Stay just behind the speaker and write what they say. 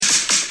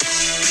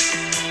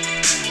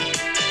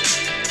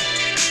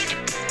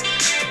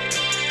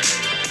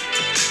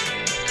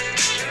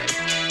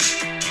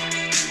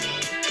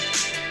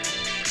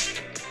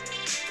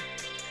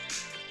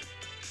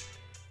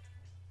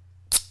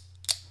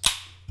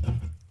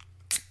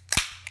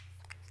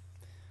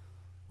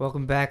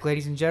Welcome back,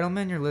 ladies and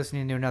gentlemen. You're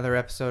listening to another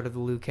episode of the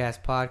Lucas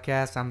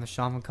Podcast. I'm the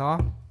Shaw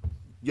Mkaw.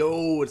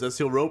 Yo, it's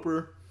Seal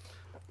Roper.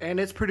 And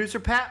it's producer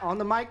Pat on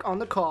the mic, on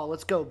the call.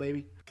 Let's go,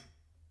 baby.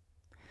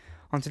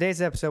 On today's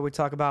episode, we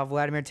talk about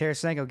Vladimir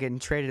Tarasenko getting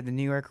traded to the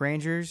New York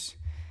Rangers,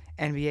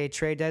 NBA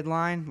trade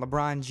deadline.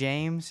 LeBron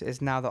James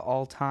is now the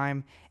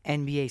all-time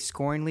NBA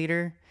scoring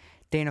leader.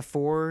 Dana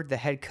Ford, the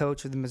head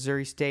coach of the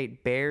Missouri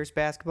State Bears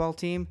basketball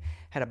team,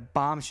 had a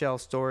bombshell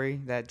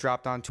story that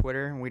dropped on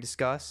Twitter, and we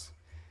discuss.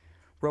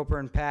 Roper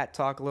and Pat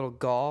talk a little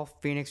golf.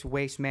 Phoenix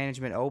Waste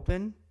Management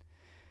Open.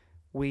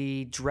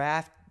 We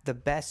draft the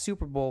best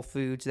Super Bowl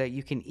foods that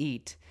you can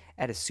eat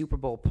at a Super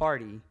Bowl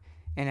party.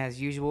 And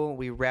as usual,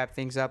 we wrap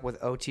things up with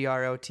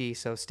OTROT,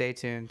 so stay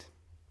tuned.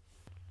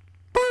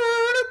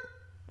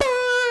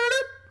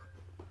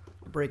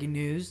 Breaking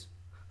news.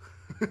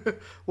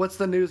 What's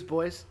the news,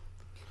 boys?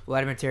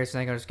 Vladimir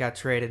Tarasenko just got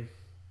traded.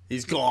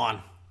 He's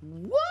gone.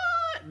 What?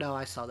 No,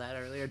 I saw that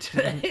earlier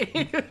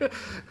today.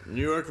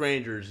 New York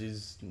Rangers.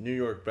 He's New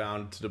York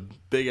bound to the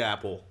Big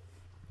Apple.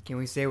 Can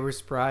we say we're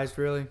surprised,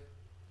 really?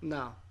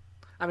 No.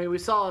 I mean, we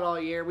saw it all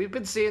year. We've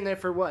been seeing it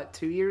for,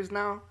 2 years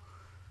now?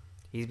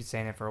 He's been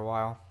saying it for a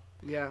while.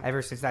 Yeah.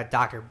 Ever since that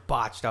doctor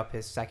botched up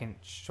his second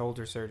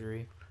shoulder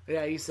surgery.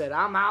 Yeah, he said,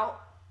 I'm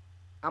out.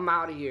 I'm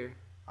out of here.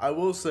 I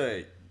will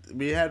say,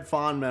 we had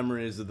fond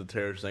memories of the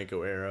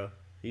Tarasenko era.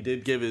 He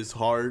did give his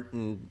heart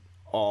and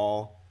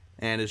all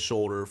and his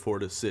shoulder for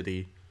the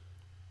city.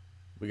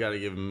 We got to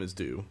give him his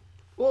due.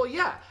 Well,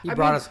 yeah. He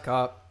brought us a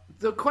cup.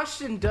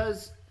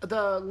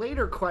 The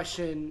later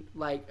question,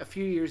 a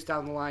few years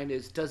down the line,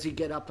 is does he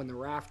get up in the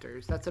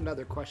rafters? That's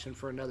another question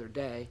for another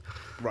day.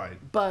 Right.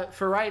 But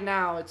for right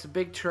now, it's a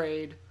big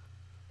trade.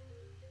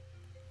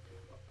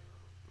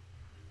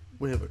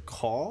 We have a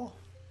call?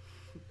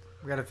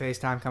 We got a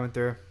FaceTime coming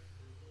through.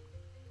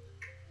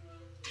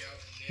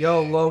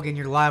 Yo, Logan,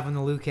 you're live on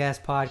the Lucas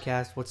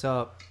Podcast. What's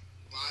up?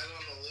 Live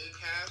on the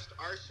Lucas.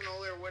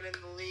 Arsenal are winning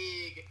the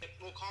league.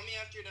 Well, call me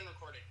after you're done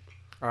recording.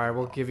 All right,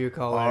 we'll give you a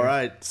call All later.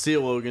 right. See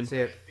you, Logan. See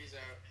it. Peace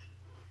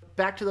out.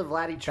 Back to the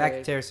Vladdy Back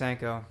trade. to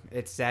Tarasenko.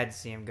 It's sad to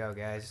see him go,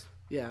 guys.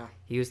 Yeah.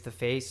 He was the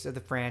face of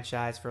the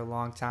franchise for a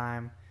long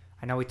time.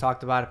 I know we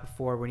talked about it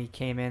before when he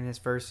came in his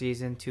first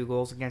season, 2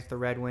 goals against the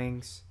Red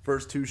Wings.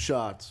 First 2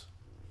 shots.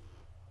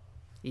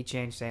 He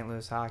changed St.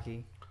 Louis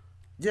hockey.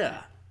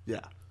 Yeah.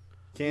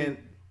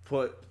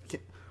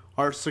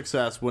 Our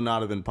success would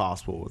not have been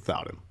possible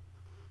without him.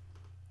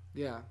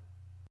 Yeah.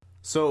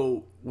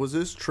 So, was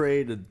this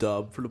trade a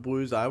dub for the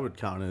Blues? I would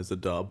count it as a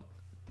dub.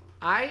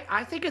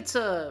 I think it's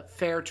a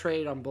fair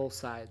trade on both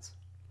sides.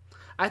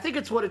 I think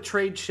it's what a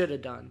trade should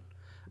have done.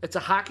 It's a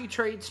hockey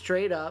trade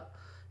straight up.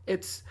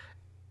 It's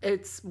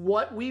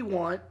what we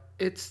want.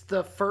 It's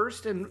the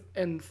first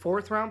and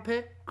fourth round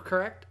pick,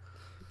 correct?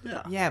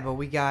 Yeah. Yeah, but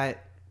we got...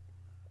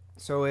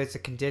 So it's a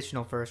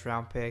conditional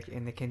first-round pick,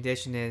 and the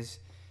condition is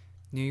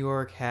New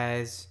York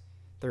has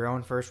their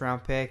own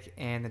first-round pick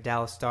and the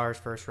Dallas Stars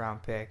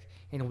first-round pick,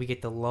 and we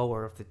get the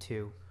lower of the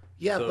 2.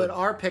 Yeah, So- but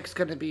our pick's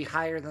going to be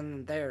higher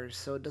than theirs,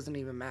 so it doesn't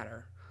even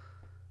matter.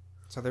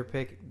 So their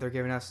pick they're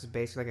giving us is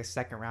basically like a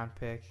second-round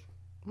pick.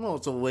 Well,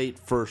 it's a late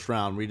first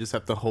round. We just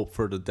have to hope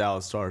for the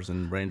Dallas Stars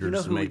and Rangers You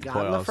know to who we make the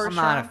got in the playoffs. first I'm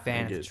not a round?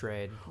 fan of the Good.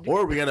 trade.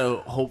 Or we got to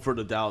hope for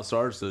the Dallas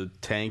Stars to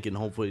tank and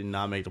hopefully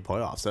not make the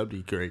playoffs. That'd be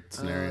a great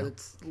scenario.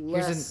 It's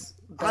less.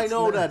 I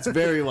know that's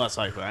very less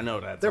likely. I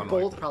know that. They're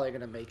both probably going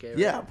to make it. Right?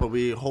 Yeah, but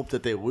we hope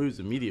that they lose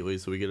immediately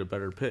so we get a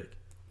better pick.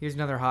 Here's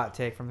another hot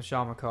take from the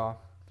Shaw Mkaw.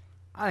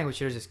 I think we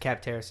should have just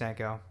kept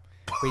Tarasenko.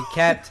 We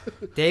kept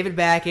David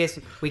Backes.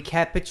 We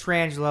kept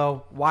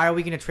Pietrangelo. Why are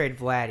we going to trade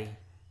Vladdy?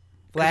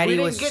 Vladdy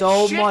didn't was get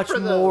so shit much for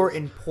more those.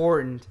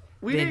 important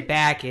than didn't-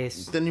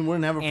 Backus Then you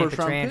wouldn't have a and first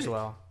round pick.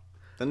 Pietrangelo.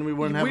 Then we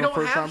wouldn't We have a don't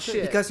first have round pick.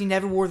 shit. Because he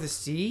never wore the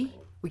C?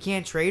 We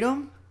can't trade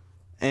him?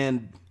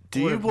 And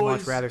do Would you have much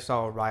boys rather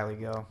saw O'Reilly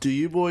go. do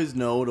you boys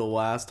know the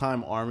last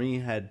time Army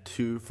had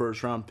 2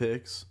 first round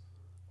picks?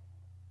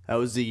 That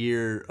was the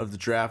year of the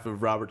draft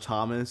of Robert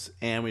Thomas,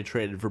 and we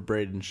traded for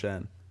Braden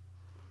Shen.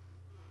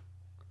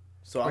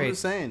 So I'm Wait,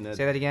 just saying that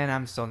Say that again.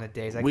 I'm still in the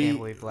days. I We- can't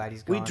believe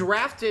Vladdy's gone. We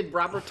drafted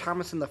Robert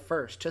Thomas in the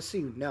first, just so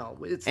you know.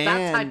 It's that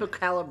And- type of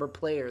caliber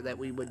player that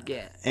we would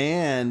get.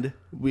 and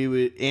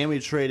we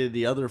traded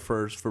the other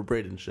first for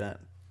Braden Shen.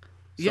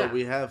 So Yeah.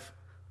 we have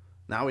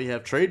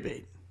trade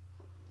bait.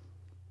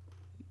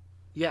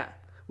 Yeah.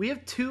 We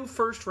have 2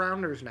 first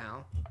rounders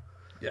now.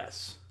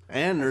 Yes.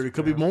 And there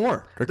could be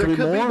more. There There could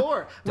be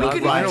more. We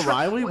could Ryan even tra-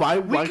 O'Reilly? we- Why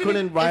we could-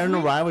 couldn't Ryan if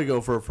we- O'Reilly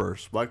go for a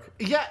first? Why?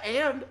 Yeah,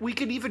 and we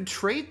could even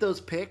trade those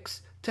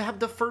picks to have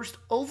the first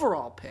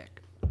overall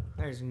pick.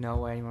 There's no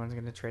way anyone's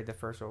going to trade the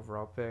first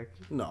overall pick.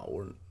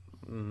 No,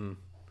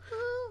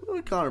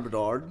 we're Connor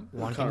Bedard.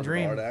 One Connor can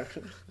dream. Bedard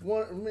action.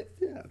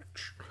 Yeah.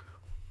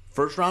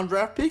 First round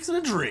draft picks and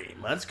a dream.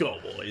 Let's go,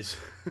 boys.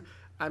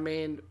 I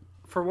mean,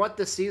 for what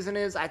the season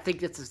is, I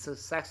think it's a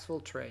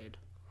successful trade.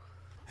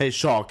 Hey,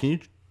 Shaw, can you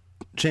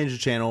change the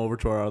channel over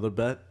to our other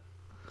bet?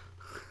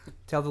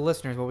 Tell the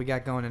listeners what we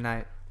got going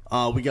tonight.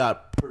 We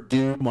got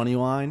Purdue money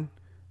line,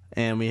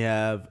 and we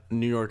have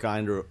New York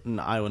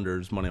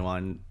Islanders money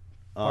line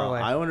Parlay.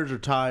 Islanders are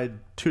tied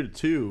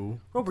 2-2.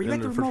 Roper, you in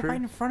got the first remote period.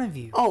 right in front of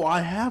you. Oh,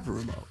 I have a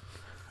remote.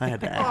 I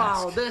had to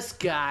ask. Oh, this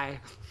guy.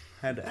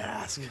 Had to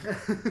ask.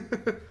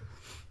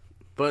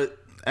 But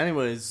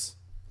anyways,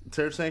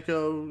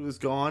 Tarasenko is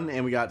gone,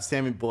 and we got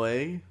Sammy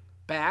Blais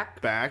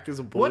Back. back as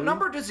a Blue. What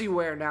number does he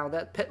wear now?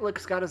 That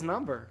Pitlick's got his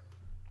number.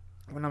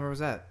 What number was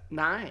that?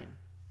 9.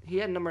 He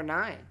had number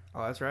 9.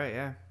 Oh, that's right,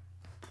 yeah.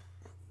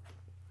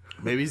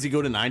 Maybe does he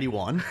go to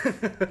 91?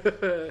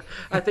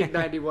 I think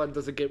 91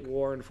 doesn't get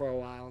worn for a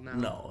while now.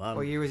 No.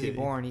 What year was he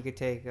kidding. born? He could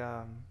take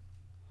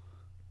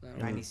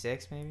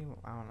 96, maybe?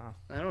 I don't know.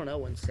 I don't know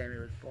when Sammy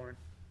was born.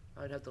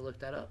 I'd have to look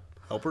that up.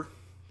 Helper?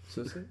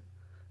 Sister?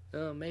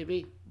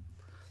 Maybe.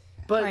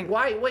 But Like-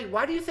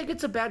 why do you think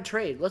it's a bad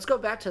trade? Let's go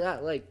back to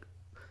that. Like,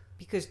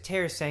 Because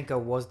Tarasenko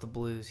was the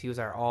Blues. He was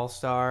our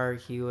all-star.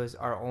 He was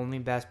our only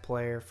best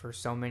player for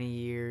so many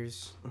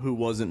years. Who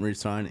wasn't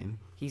re-signing.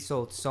 He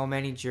sold so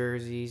many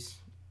jerseys.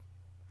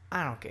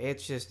 I don't care.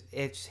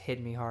 It's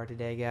hit me hard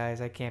today, guys.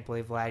 I can't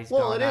believe Vladdy's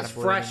well, gone it out is of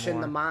Blue fresh in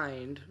anymore. the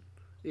mind.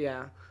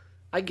 Yeah,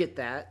 I get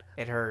that.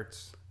 It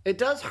hurts. It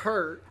does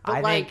hurt, but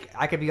I like, think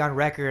I could be on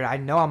record. I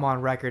know I'm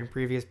on record in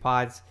previous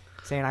pods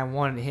saying I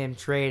wanted him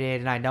traded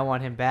and I don't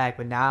want him back.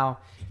 But now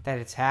that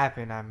it's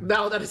happened,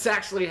 now that it's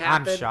actually I'm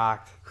happened,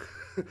 shocked.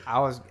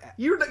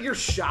 You're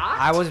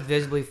shocked. I was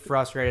visibly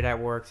frustrated at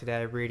work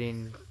today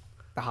reading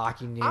the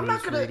hockey news. I'm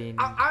not gonna. reading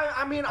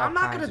I mean, all I'm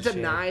not kinds gonna of shit.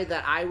 deny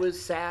that I was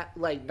sad,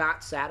 like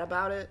not sad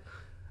about it,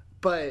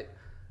 but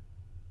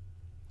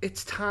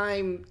it's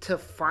time to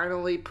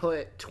finally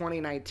put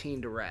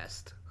 2019 to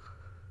rest.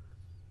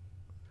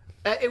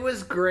 It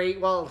was great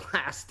while it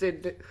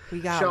lasted. We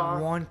got Shaw.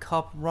 one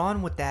cup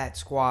run with that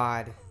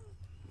squad.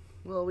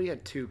 Well, we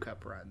had 2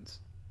 cup runs.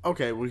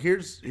 Okay, well,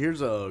 here's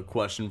a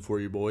question for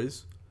you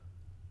boys.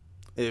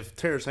 If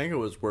Tarasenko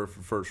was worth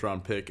a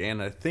first-round pick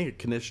and I think a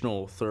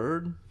conditional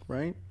third,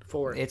 right?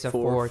 4. It's a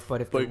Fourth, fourth,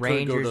 but if but the it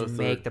could go to a Rangers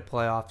make third. the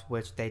playoffs,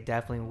 which they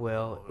definitely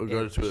will, It'll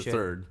go it to a should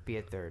third. Be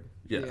a third.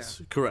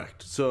 Yes,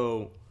 correct.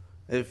 So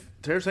if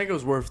Tarasenko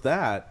is worth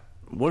that,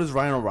 what is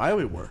Ryan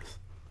O'Reilly worth?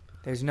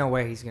 There's no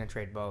way he's gonna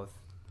trade both.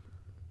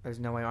 There's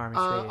no way Army's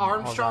trading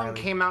Armstrong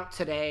O'Reilly. came out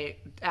today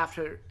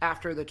after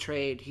the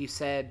trade. He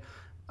said,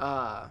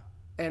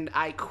 and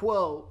I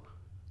quote,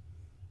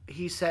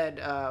 he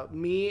said,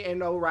 me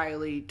and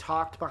O'Reilly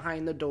talked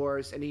behind the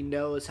doors, and he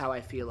knows how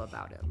I feel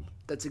about him.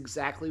 That's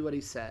exactly what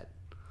he said.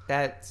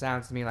 That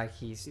sounds to me like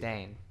he's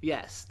staying.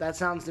 Yes, that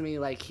sounds to me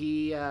like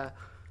he's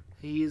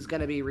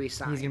going to be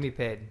re-signed. He's gonna be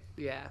paid.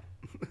 Yeah.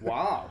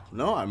 Wow.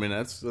 No, I mean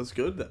that's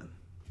good then.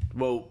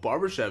 Well,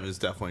 Barbashev is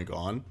definitely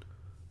gone.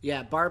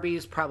 Yeah,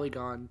 Barbie's probably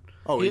gone.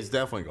 Oh, he's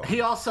definitely gone.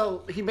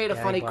 He made a Yeah,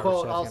 I funny think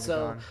quote Barbashev's gonna be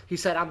also. gone. He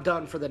said, I'm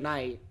done for the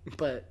night,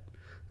 but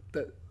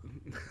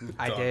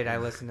I did. I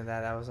listened to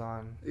that. That was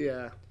on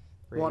yeah.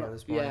 radio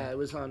this morning. Yeah, it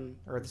was on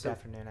Or this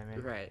afternoon, I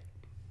mean. Right.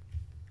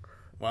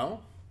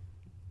 Well,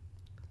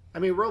 I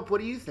mean, Rope, what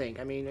do you think?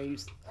 I mean, are you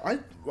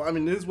I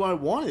mean, this is what I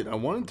wanted. I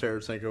wanted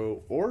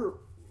Tarasenko or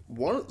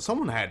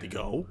someone had to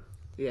go.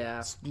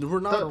 Yeah. We're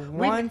not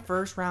One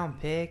first round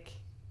pick.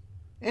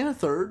 and a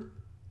third.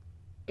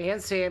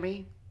 And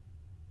Sammy.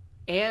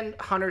 And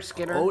Hunter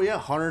Skinner. Oh yeah,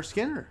 Hunter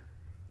Skinner.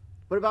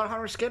 What about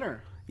Hunter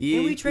Skinner?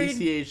 And we traded.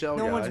 ECHL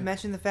No guy. one's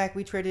mentioned the fact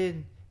we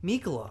traded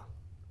Mikkola.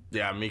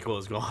 Yeah, Mikko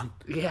is gone.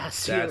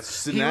 Yes.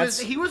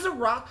 He was a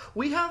rock.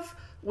 We have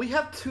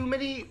too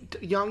many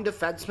young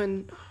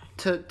defensemen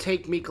to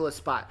take Mikkola's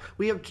spot.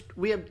 We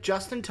have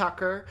Justin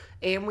Tucker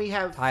and we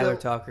have Tyler Phil-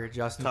 Tucker,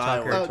 Justin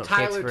Tyler Tucker. Oh, Tucker.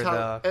 Tyler kicks for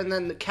Tucker, the and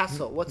then the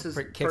Kessel. What's his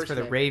kicks first for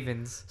the name?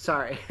 Ravens.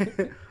 Sorry.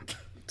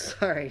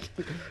 Sorry.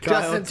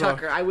 Kyle Justin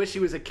Tucker. Tucker. I wish he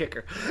was a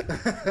kicker.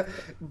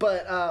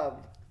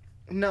 But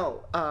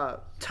no,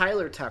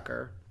 Tyler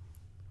Tucker.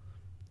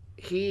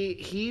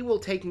 He will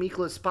take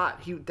Mikkola's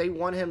spot. They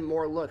want him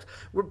more looks.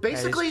 We're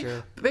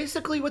true.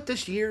 basically what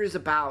this year is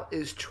about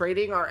is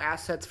trading our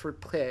assets for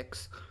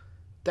picks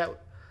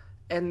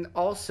and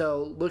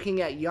also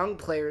looking at young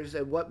players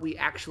and what we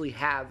actually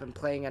have and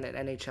playing at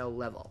an NHL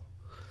level.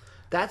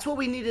 That's what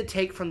we need to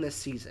take from this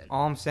season.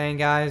 All I'm saying,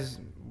 guys,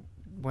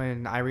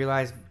 when I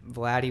realized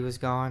Vladdy was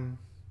gone,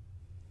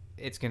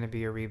 it's going to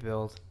be a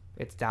rebuild.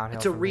 It's downhill.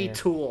 It's a from here.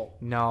 retool.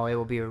 No, it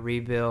will be a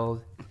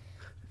rebuild.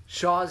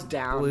 Shaw's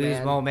down, Blues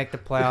man. won't make the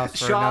playoffs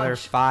for another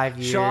 5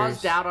 years.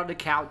 Shaw's down on the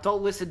count.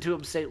 Don't listen to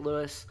him, St.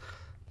 Louis.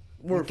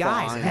 We're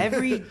Guys,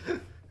 fine.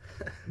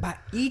 but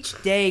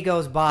each day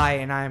goes by,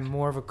 and I'm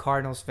more of a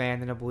Cardinals fan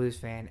than a Blues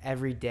fan.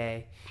 Every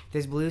day,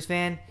 this Blues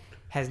fan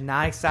has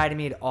not excited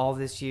me at all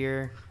this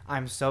year.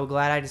 I'm so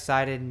glad I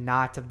decided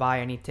not to buy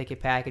any ticket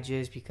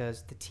packages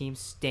because the team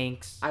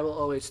stinks. I will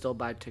always still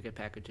buy ticket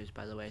packages,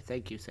 by the way.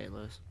 Thank you, St.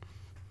 Louis.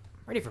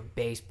 I'm ready for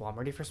baseball. I'm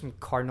ready for some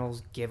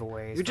Cardinals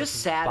giveaways. You're for just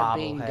some sad of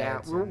being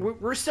down. bobbleheads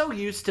and- We're so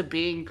used to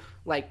being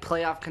like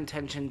playoff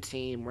contention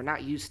team. We're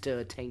not used to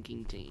a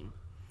tanking team.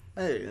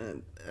 Hey,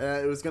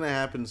 it was gonna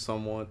happen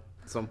somewhat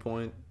at some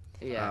point.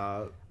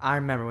 Yeah. I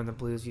remember when the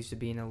Blues used to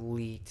be an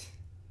elite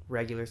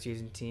regular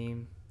season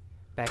team.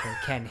 Back when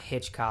Ken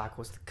Hitchcock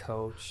was the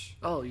coach.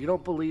 Oh, you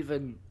don't believe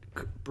in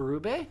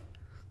Berube?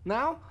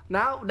 Now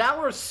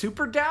we're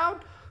super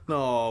down.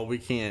 No, we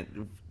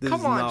can't. This Come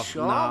is on,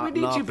 Shaw. We need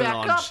you nothing back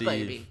on up, Chief.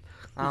 baby.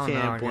 I You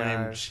don't can't know,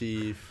 blame guys.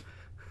 Chief.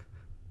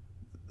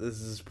 This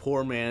is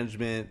poor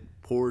management,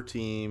 poor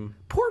team.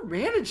 Poor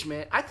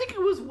management. I think it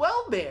was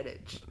well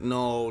managed.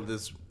 No,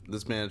 this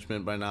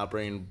management by not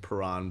bringing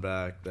Perron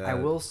back. That I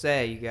will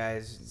say, you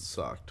guys,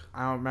 sucked.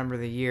 I don't remember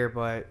the year,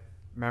 but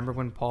remember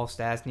when Paul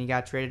Stastny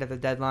got traded at the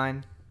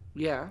deadline?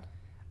 Yeah.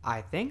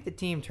 I think the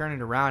team turned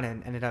it around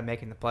and ended up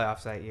making the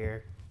playoffs that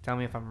year. Tell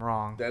me if I'm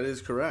wrong. That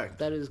is correct.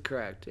 That is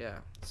correct, yeah.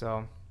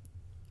 So,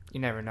 you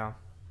never know.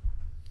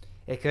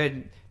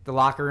 The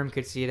locker room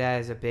could see it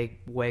as a big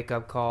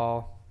wake-up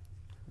call.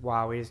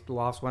 Wow, we just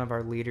lost one of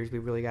our leaders. We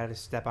really got to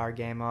step our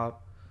game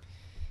up.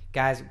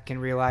 Guys can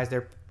realize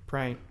they're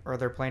playing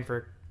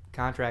for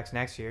contracts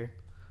next year.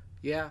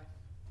 Yeah.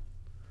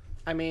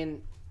 I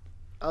mean,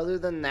 other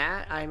than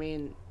that, I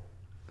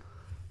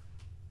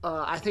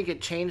think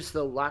it changed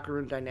the locker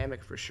room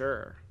dynamic for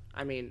sure.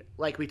 I mean,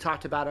 like we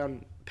talked about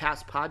on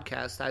past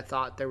podcasts, I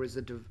thought there was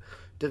a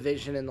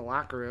division in the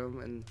locker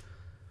room,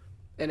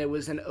 and it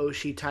was an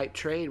Oshie-type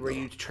trade where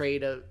you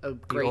trade a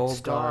great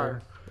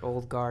star. The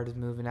old guard is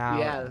moving out.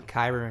 Yeah.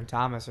 Kyrie and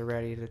Thomas are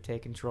ready to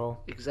take control.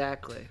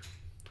 Exactly.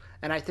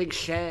 And I think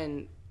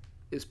Shen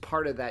is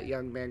part of that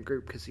young man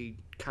group because he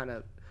kind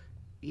of,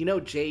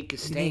 Jake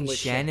is You staying think with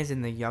Shen is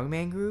in the young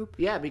man group?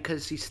 Yeah,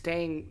 because he's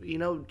staying,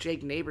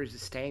 Jake Neighbors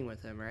is staying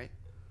with him, right?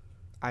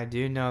 I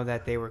do know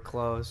that they were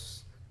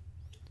close.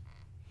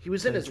 He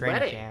was to in the his training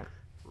wedding. camp.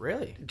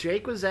 Really?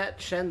 Jake was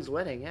at Shen's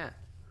wedding, yeah.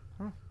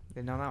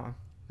 Didn't know that one.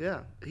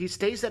 Yeah. He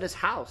stays at his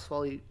house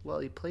while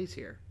he plays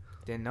here.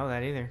 Didn't know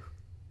that either.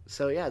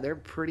 So, yeah, they're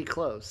pretty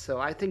close. So,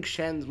 I think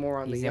Shen's more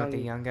on He's the in young... with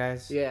the young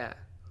guys? Yeah.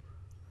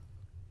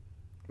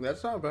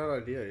 That's not a bad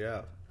idea,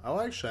 yeah. I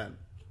like Shen.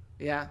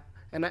 Yeah.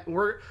 And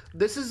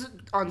this is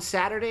on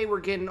Saturday. We're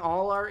getting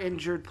all our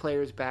injured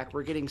players back.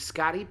 We're getting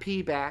Scotty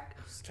P back.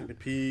 Scotty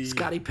P.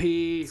 Scotty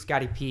P.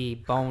 Scotty P,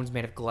 bones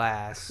made of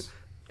glass.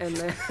 And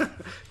then,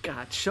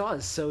 God, Shaw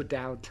is so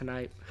down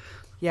tonight.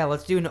 Yeah,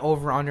 let's do an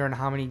over-under on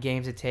how many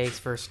games it takes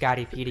for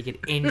Scotty P to get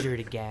injured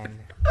again.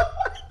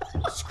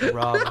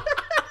 Scrub.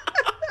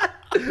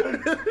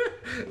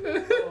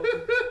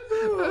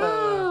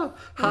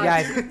 You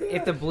guys,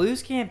 if the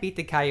Blues can't beat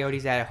the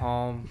Coyotes at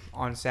home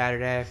on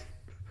Saturday,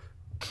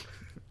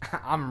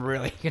 I'm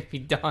really going to be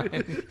done.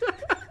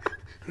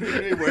 You're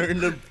gonna be wearing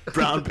the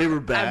brown paper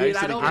bags. I mean,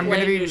 I don't I'm blame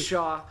gonna be- you,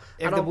 Shaw. I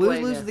If the don't Blues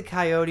blame lose you. to the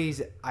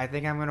Coyotes, I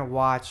think I'm going to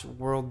watch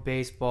World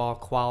Baseball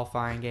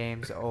qualifying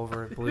games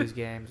over Blues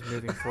games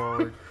moving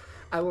forward.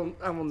 I will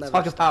never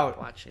Talk stop about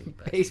watching.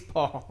 But...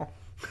 baseball.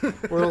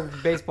 World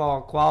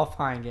Baseball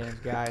qualifying games,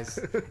 guys,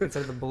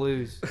 instead of the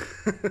Blues.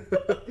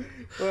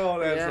 Well,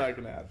 that's Yeah. not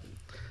gonna happen.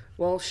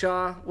 Well,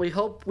 Shaw, we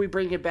hope we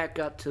bring it back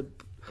up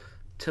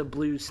to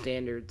Blues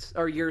standards,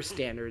 or your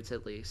standards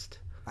at least.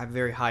 I have a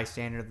very high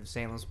standard of the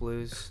St. Louis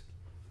Blues.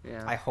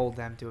 Yeah. I hold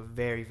them to a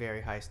very,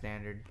 very high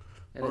standard.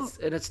 And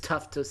it's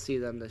tough to see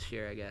them this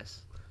year, I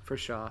guess, for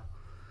Shaw.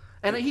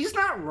 And he's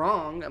not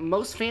wrong.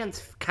 Most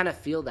fans kind of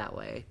feel that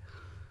way.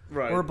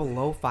 Right. We're a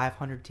below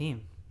 500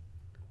 team.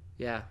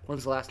 Yeah.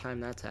 When's the last time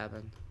that's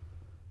happened?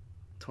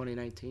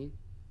 2019?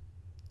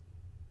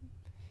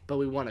 But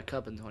we won a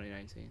cup in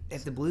 2019.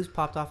 If the Blues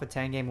popped off a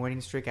 10-game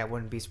winning streak, I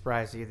wouldn't be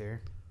surprised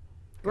either.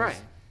 Right.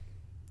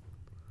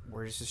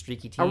 We're just a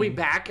streaky team. Are we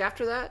back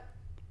after that?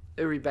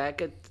 Are we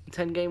back at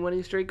 10-game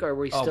winning streak, or are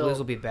we Oh, still... Blues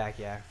will be back,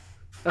 yeah.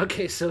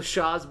 Okay, so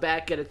Shaw's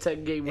back at a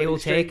 10-game winning It will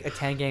streak. take a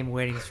 10-game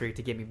winning streak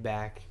to get me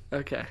back.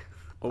 Okay.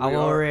 Well, I'll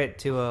lower it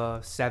to a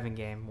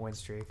 7-game win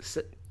streak.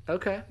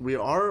 Okay. We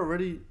are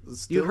already.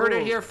 Still, You heard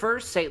it here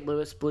first, St.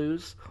 Louis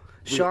Blues.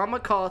 Shaw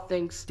Mkaw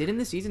thinks... Didn't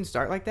the season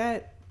start like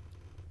that?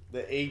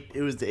 It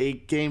was the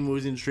 8-game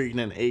losing streak and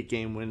then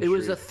 8-game win It streak.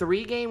 was a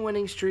 3-game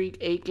winning streak,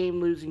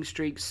 8-game losing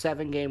streak,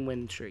 7-game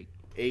win streak.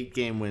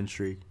 8-game win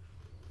streak.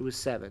 It was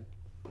 7.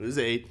 It was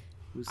 8.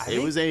 It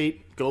It was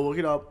 8. Go look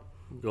it up.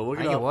 Go look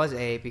I it think up. it was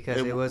 8 because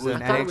It it was was-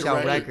 an I thought it was NHL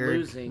 8 record.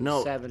 losing,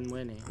 No. 7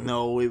 winning.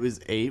 No, it was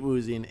 8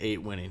 losing,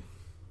 8 winning.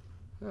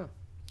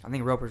 I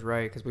think Roper's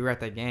right because we were at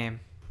that game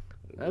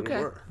Okay.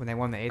 We were. when they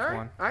won the 8th All right.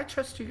 one. I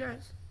trust you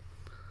guys.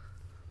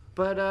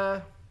 But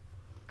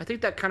I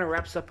think that kind of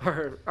wraps up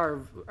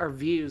our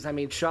views. I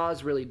mean,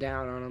 Shaw's really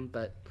down on them,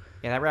 but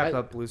Yeah, that wraps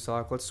up Blues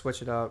Talk. Let's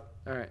switch it up.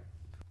 all right.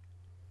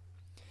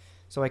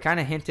 So I kind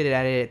of hinted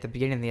at it at the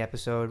beginning of the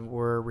episode.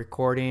 We're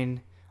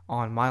recording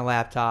on my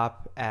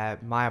laptop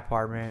at my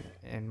apartment,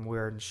 and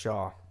we're in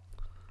Shaw.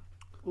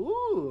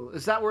 Ooh,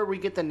 is that where we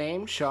get the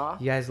name Shaw?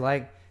 You guys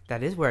like?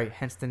 That is where,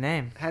 hence the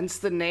name. Hence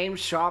the name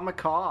Shaw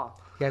Mkaw.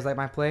 You guys like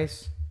my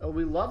place? Oh,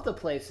 we love the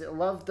place. I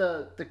love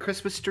the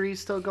Christmas tree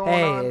still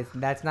going on. Hey,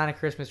 that's not a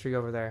Christmas tree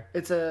over there.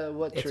 It's a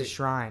what It's tree? a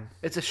shrine.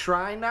 It's a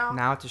shrine now?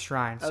 Now it's a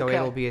shrine. So Okay.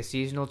 it'll be a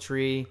seasonal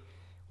tree.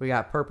 We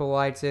got purple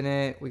lights in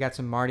it. We got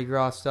some Mardi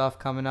Gras stuff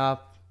coming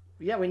up.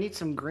 Yeah, we need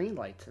some green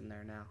lights in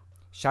there now.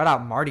 Shout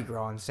out Mardi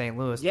Gras in St.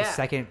 Louis, Yeah. the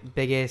second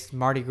biggest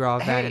Mardi Gras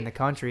event Hey, in the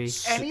country.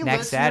 Any next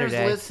listeners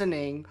Saturday.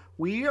 listening,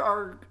 we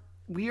are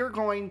we are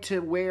going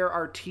to wear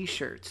our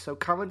T-shirts. So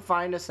come and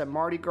find us at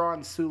Mardi Gras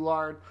and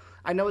Soulard.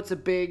 I know it's a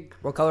big...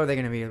 What color are they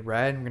going to be?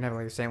 Red? We're going to have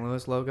like a St.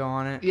 Louis logo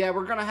on it? Yeah,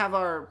 we're going to have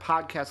our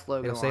podcast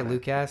logo It'll say on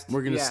it. Lucast?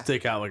 We're going to Yeah.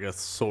 stick out like a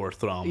sore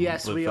thumb.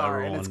 Yes, with we are,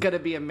 and everyone it's going to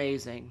be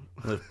amazing.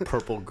 with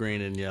purple,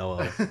 green, and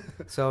yellow.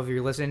 So if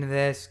you're listening to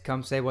this,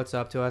 come say what's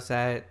up to us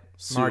at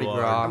Mardi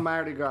Gras.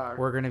 Mardi Gras.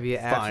 We're going to be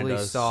absolutely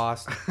us.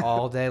 sauced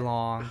all day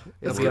long.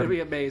 It's It'll going to a- be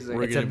amazing.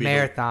 We're It's a gonna be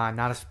marathon,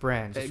 not a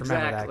sprint. Just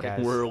remember that,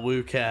 Exactly. guys. We're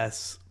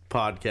Lucas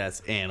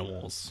Podcast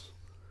Animals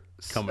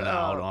coming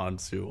out on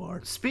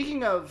Soulard.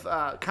 Speaking of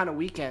kind of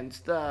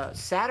weekends,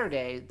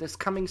 this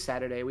coming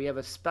Saturday, we have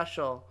a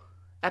special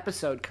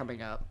episode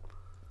coming up.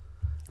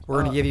 We're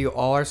going to give you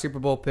all our Super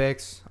Bowl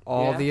picks,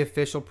 all Yeah. the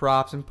official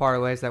props and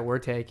parlays that we're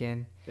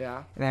taking.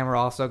 Yeah. And then we're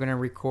also going to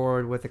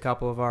record with a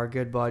couple of our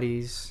good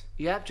buddies.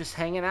 Yep, just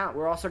hanging out.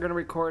 We're also going to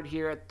record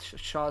here at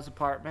Shaw's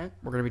apartment.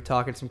 We're going to be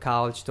talking some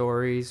college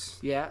stories.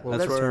 Yeah,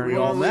 That's where we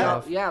all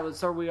met. Yeah,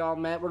 that's where we all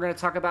met. We're going to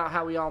talk about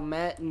how we all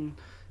met and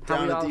how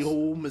Down we at all... the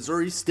old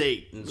Missouri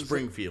State in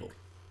Springfield.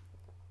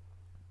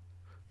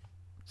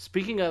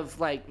 Speaking of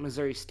like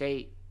Missouri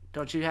State,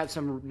 don't you have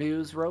some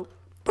news, Rope?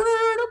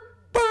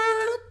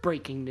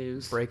 Breaking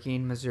news.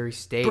 Breaking Missouri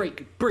State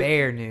Break-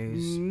 Bear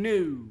news.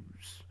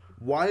 News.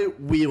 Wyatt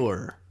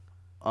Wheeler,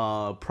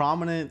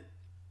 prominent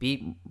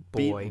Beat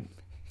boy.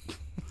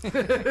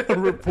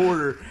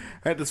 reporter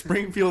at the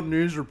Springfield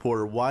News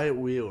Reporter, Wyatt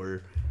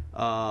Wheeler,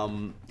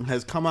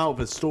 has come out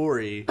with a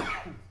story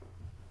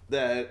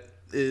that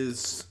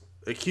is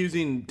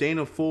accusing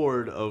Dana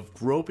Ford of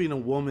groping a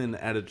woman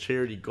at a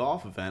charity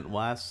golf event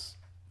last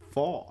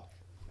fall.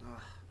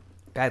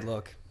 Bad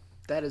look.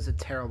 That is a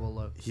terrible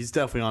look. He's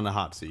definitely on the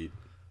hot seat.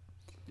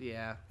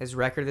 Yeah. His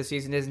record this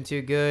season isn't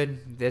too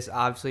good. This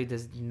obviously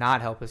does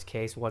not help his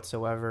case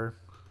whatsoever.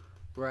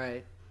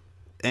 Right.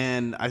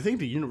 And I think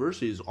the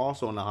university is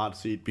also on the hot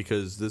seat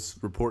because this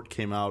report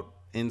came out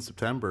in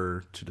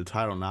September to the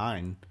Title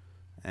IX,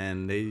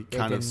 and they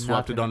kind of did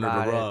swept it nothing under the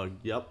about it. rug.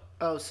 Yep.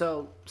 Oh,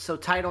 so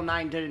Title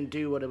IX didn't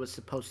do what it was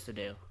supposed to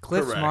do.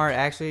 Cliff Correct. Smart,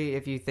 actually,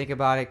 if you think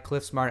about it,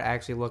 Cliff Smart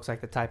actually looks like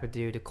the type of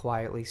dude to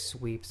quietly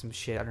sweep some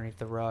shit underneath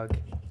the rug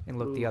and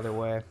look the other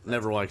way.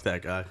 Never liked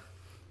that guy.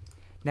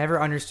 Never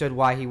understood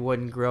why he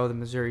wouldn't grow the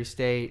Missouri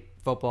State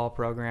football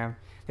program.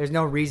 There's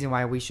no reason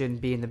why we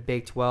shouldn't be in the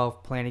Big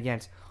 12 playing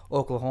against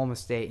Oklahoma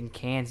State and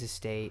Kansas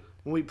State.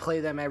 We play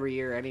them every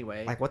year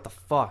anyway. Like, what the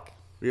fuck?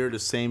 We are the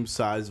same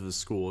size of a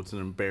school. It's an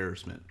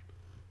embarrassment.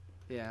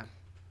 Yeah.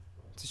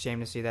 It's a shame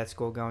to see that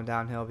school going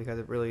downhill because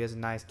it really is a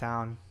nice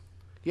town.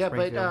 Yeah,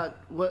 but Springfield.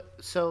 what?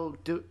 So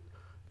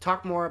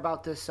talk more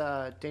about this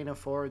Dana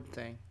Ford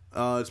thing.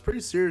 It's pretty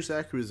serious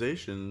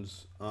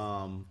accusations,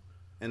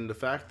 and the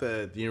fact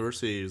that the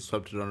university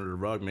swept it under the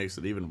rug makes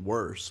it even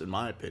worse, in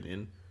my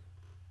opinion.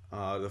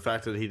 The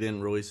fact that he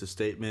didn't release a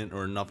statement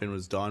or nothing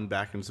was done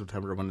back in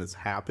September when this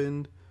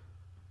happened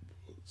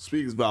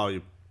speaks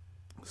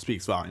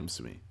volumes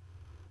to me.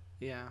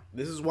 Yeah.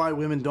 This is why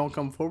women don't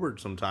come forward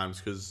sometimes,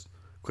 because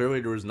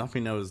clearly there was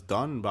nothing that was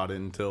done about it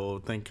until,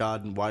 thank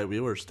God, Wyatt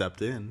Wheeler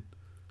stepped in.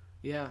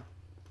 Yeah.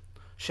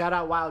 Shout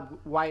out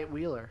Wyatt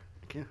Wheeler.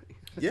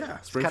 Yeah,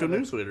 Springfield kind of a-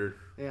 News leader.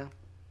 Yeah.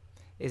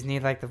 Isn't he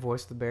like the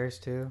voice of the Bears,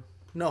 too?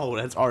 No,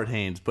 that's Art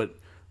Haynes, but,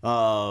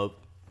 well...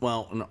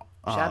 No,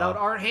 Shout out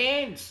Art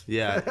Haynes.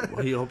 yeah,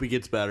 we hope he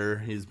gets better.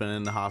 He's been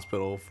in the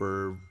hospital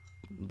for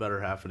the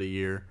better half of the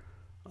year,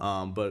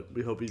 but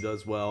we hope he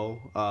does well.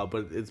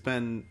 But it's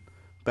been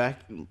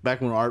back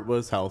when Art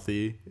was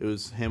healthy. It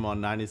was him on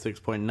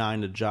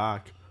 96.9 The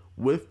Jock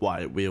with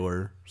Wyatt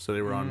Wheeler, so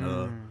they were on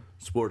the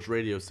sports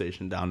radio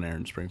station down there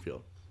in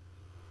Springfield.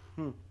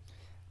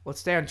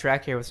 Let's stay on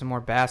track here with some more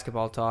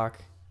basketball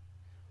talk.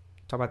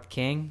 Talk about the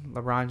king,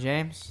 LeBron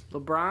James.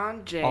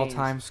 LeBron James.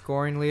 All-time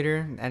scoring leader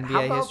in NBA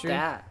How about history.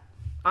 that?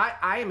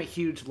 I am a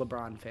huge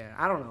LeBron fan.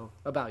 I don't know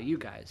about you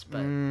guys, but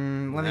Let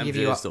me MJ give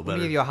is you still let me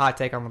better. give you a hot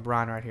take on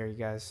LeBron right here, you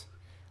guys.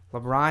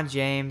 LeBron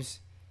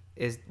James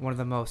is one of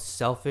the most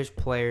selfish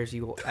players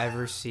you will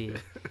ever see.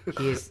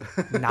 He is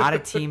not a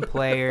team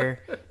player.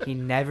 He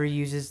never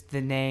uses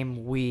the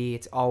name we.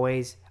 It's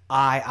always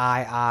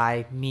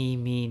I,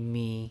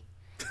 me.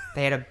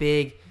 They had a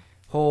big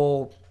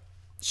whole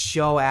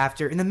show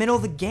after in the middle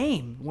of the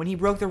game when he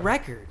broke the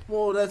record.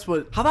 Well, that's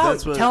what. How about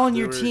that's what telling they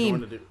your were going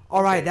to team, do.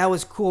 all right, that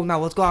was cool. Now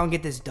let's go out and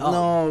get this done.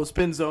 No,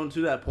 spin zone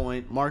to that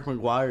point. Mark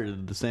McGuire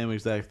did the same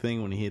exact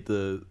thing when he hit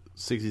the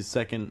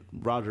 60-second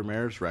Roger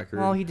Maris record.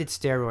 Well, he did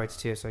steroids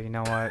too, so you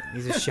know what?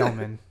 He's a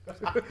showman.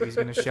 He's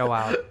going to show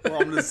out.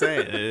 Well, I'm just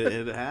saying,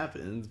 it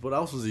happens. What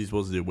else was he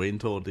supposed to do? Wait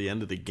until the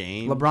end of the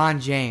game? LeBron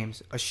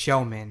James, a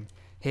showman.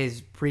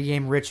 His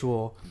pregame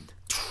ritual,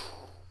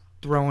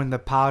 throwing the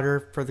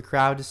powder for the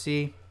crowd to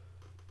see.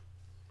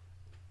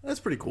 That's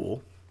pretty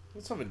cool.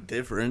 That's something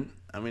different.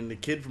 I mean, the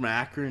kid from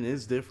Akron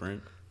is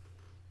different.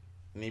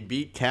 And he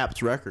beat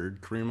Cap's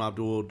record, Kareem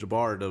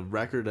Abdul-Jabbar, the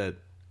record that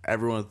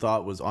everyone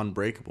thought was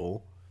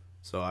unbreakable.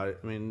 So, I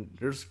mean,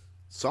 there's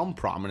some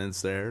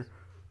prominence there.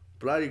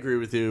 But I agree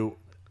with you.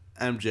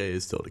 MJ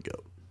is still the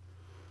GOAT.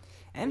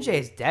 MJ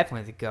is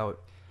definitely the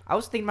GOAT. I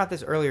was thinking about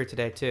this earlier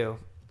today, too.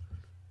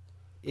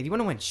 If you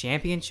want to win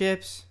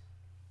championships,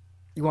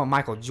 you want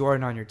Michael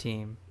Jordan on your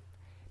team.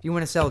 If you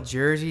want to sell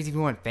jerseys, if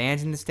you want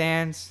fans in the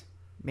stands,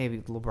 maybe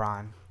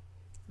LeBron.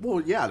 Well,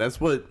 yeah, that's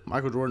what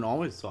Michael Jordan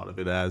always thought of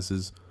it as,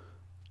 is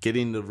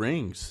getting the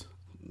rings.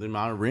 The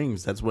amount of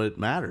rings, that's what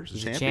matters.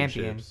 He's a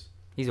champion.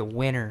 He's a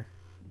winner.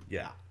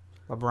 Yeah.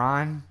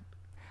 LeBron,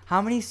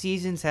 how many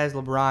seasons has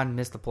LeBron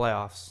missed the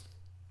playoffs?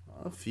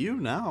 A few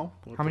now.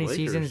 How many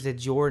seasons did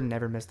Jordan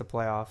ever miss the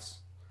playoffs?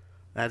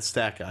 That's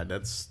stat guide.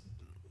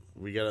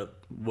 We got to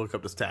look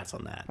up the stats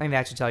on that. I think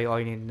that should tell you all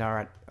you need to know,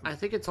 right? I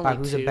think it's only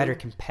who's 2. a better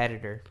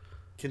competitor.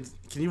 Can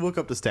you look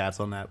up the stats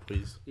on that,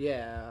 please?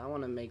 Yeah, I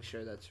want to make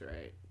sure that's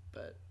right,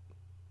 but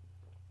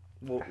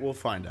We'll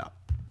find out.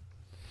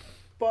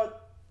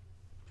 But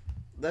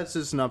that's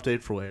just an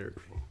update for later.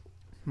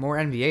 More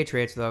NBA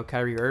trades, though.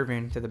 Kyrie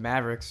Irving to the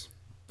Mavericks.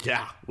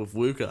 Yeah, with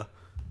Luka.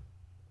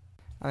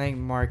 I think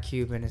Mark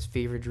Cuban is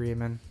fever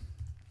dreaming.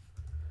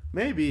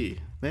 Maybe.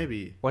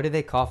 What did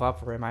they cough up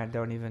for him? I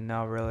don't even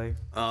know, really.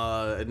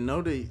 I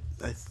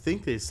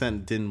think they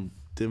sent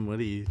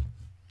Dinwiddie.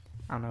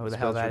 I don't know who the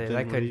hell that is.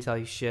 I couldn't tell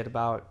you shit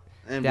about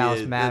NBA,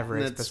 Dallas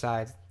Mavericks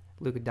besides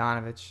Luka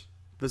Doncic.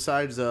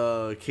 Besides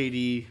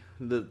KD,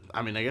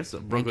 I guess the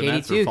Brooklyn KD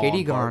Nets too. are falling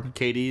KD apart. gone.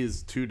 KD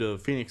is to the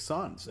Phoenix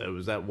Suns. It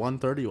was at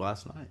 1:30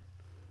 last night.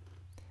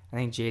 I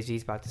think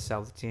Jay-Z's about to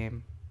sell the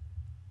team.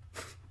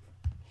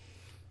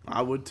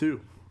 I would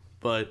too,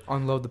 but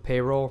Unload the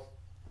payroll.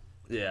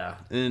 yeah.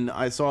 And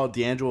I saw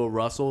D'Angelo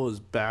Russell is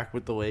back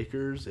with the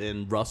Lakers,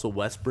 and Russell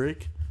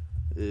Westbrook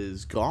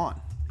is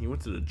gone. He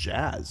went to the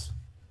Jazz.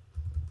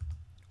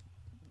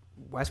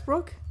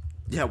 Westbrook?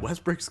 Yeah,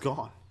 Westbrook's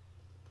gone.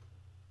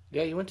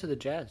 yeah, you went to the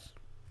Jazz.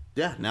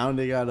 Yeah, now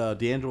they got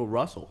D'Angelo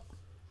Russell.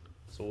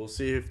 So we'll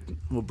see if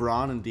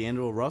LeBron and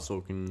D'Angelo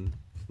Russell can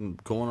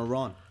go on a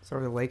run. So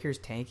are the Lakers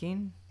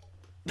tanking?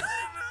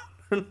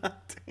 They're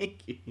not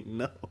tanking,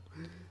 no.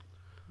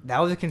 That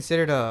was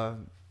considered a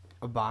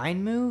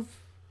buying move?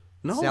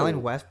 No.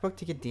 Selling Westbrook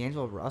to get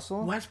D'Angelo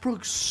Russell?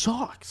 Westbrook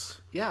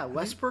sucks. Yeah,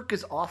 Westbrook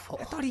is awful.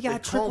 I thought he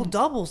got triple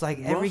doubles like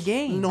every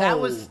game. No.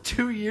 That was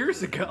 2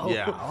 years ago.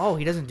 Yeah. Oh,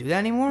 he doesn't do that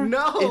anymore?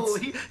 No,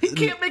 he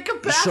can't make a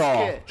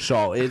basket.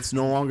 Shaw, it's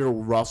no longer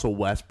Russell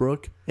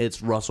Westbrook.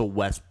 It's Russell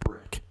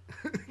Westbrook.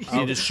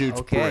 He just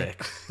shoots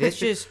bricks. This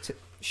just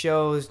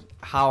shows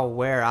how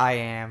aware I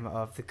am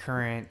of the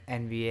current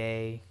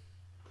NBA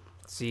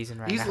season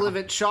right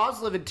now.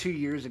 Shaw's living 2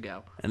 years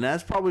ago. And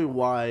that's probably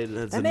why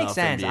that's That makes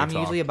sense. NBA I'm talk.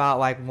 usually about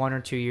like 1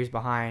 or 2 years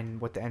behind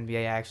what the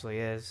NBA actually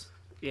is.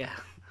 Yeah,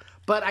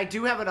 but I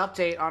do have an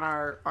update on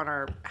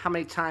our how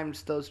many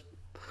times those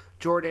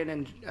Jordan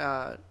and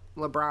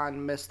LeBron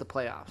missed the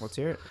playoffs. Let's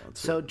hear it.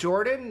 So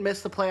Jordan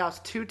missed the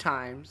playoffs 2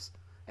 times,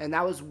 and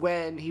that was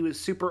when he was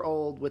super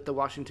old with the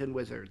Washington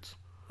Wizards.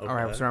 All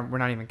right, so we're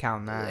not even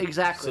counting that.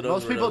 Exactly. So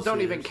Most people those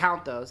don't even years.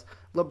 count those.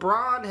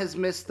 LeBron has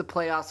missed the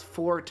playoffs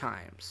 4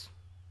 times.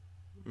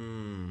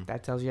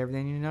 That tells you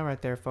everything you need to know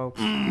right there, folks.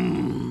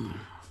 I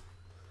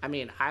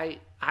mean, I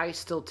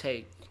still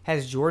take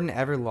Has Jordan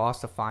ever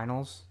lost the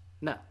finals?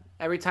 no.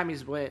 Every time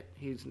he's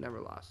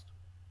never lost.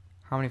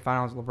 How many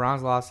finals?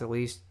 LeBron's lost at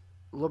least.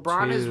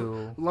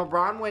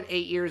 LeBron went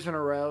 8 years in a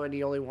row and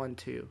he only won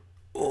 2.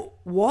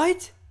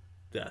 What?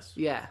 Yes.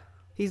 Yeah.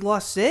 He's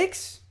lost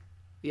 6?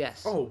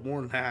 Yes. Oh,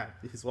 more than that.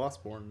 He's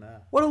lost more than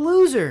that. What a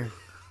loser.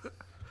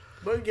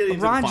 But getting to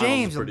the LeBron finals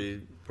James, is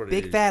pretty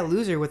Big fat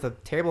loser with a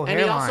terrible and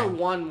hairline. he also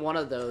won one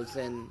of those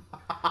in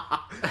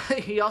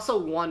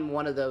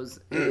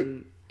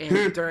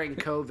during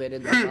COVID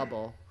in the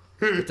bubble.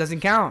 It doesn't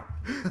count.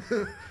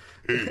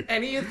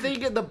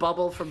 Anything in the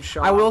bubble from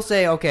Shaw? I will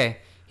say, okay,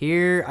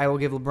 here I will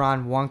give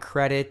LeBron one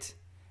credit.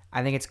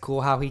 I think it's cool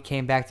how he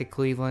came back to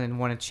Cleveland and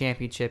won a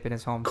championship in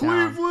his hometown.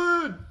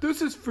 Cleveland,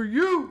 this is for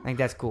you. I think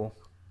that's cool.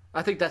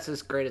 I think that's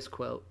his greatest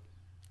quote.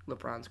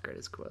 LeBron's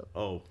greatest quote.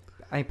 Oh,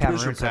 I think Pat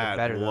Producer Maroon said it Pat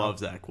better, though.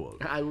 loves that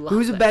quote. I love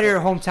Who's a that better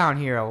hometown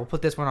hero? We'll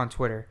put this one on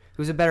Twitter.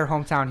 Who's a better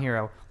hometown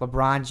hero?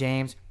 LeBron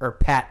James or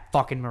Pat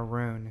fucking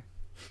Maroon?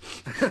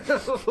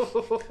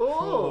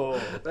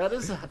 Oh, that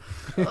is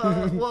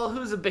well,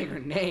 who's a bigger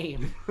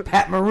name?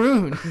 Pat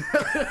Maroon.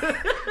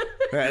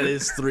 That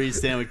is 3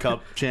 Stanley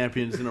Cup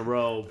champions in a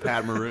row.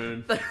 Pat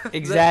Maroon.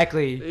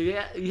 Exactly.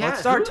 Yeah. Let's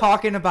start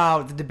talking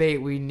about the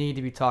debate we need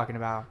to be talking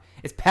about.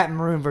 It's Pat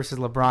Maroon versus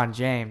LeBron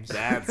James.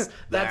 That's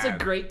a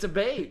great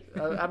debate.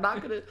 I'm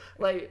not gonna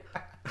like.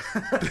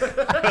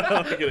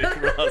 I'm gonna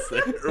cross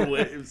the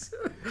airwaves.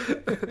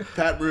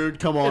 Pat Maroon,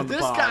 come on If the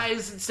this pod.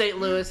 guy's in St.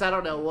 Louis, I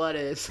don't know what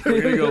is.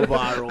 We're gonna go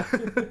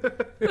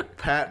viral.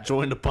 Pat,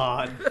 join the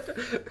pod.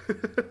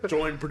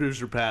 Join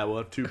producer Pat. We'll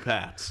have 2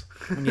 Pats.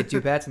 We can get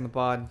 2 Pats in the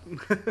pod.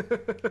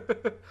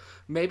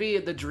 Maybe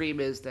the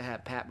dream is to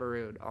have Pat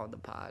Maroon on the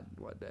pod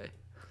one day.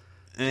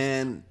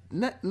 And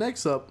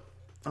next up,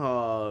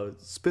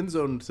 spin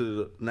zone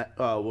to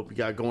what we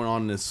got going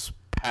on this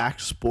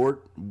packed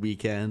sport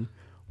weekend.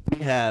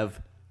 We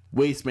have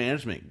Waste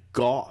Management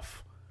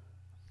Golf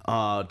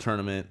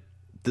tournament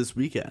this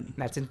weekend.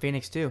 That's in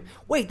Phoenix too.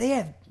 Wait, they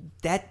have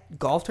that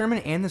golf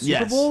tournament and the Super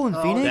Yes. Bowl in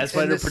Phoenix? That's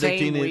why In they're the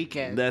predicting same it.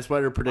 weekend. That's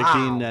why they're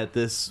predicting Wow. that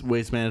this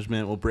Waste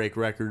Management will break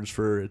records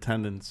for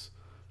attendance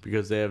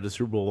because they have the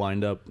Super Bowl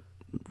lined up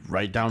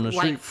right down the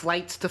street. Like,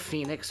 flights to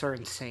Phoenix are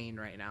insane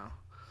right now.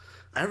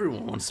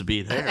 Everyone wants to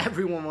be there.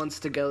 Everyone wants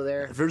to go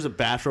there. If there's a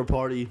bachelor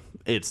party,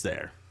 it's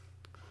there.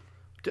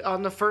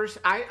 On the first,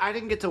 I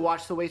didn't get to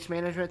watch the Waste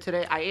Management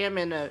today. I am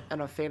in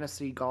a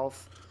fantasy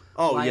golf.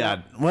 Oh lineup.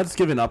 yeah, let's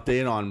give an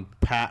update on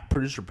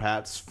producer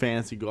Pat's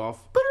fantasy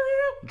golf.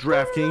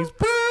 DraftKings.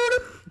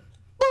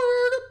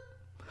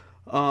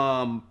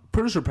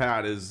 Producer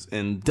Pat is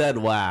in dead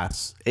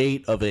last,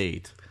 8 of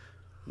 8,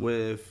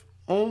 with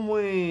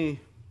only.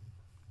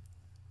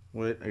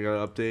 Wait, I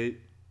got an update.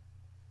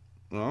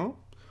 Oh,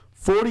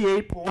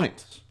 48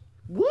 points.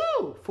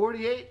 Woo!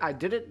 48. I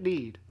didn't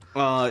need.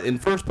 In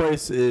first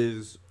place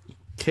is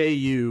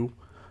KU,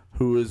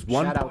 who is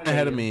 1 Shout out point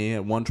ahead of KU. me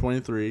at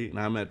 123, and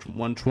I'm at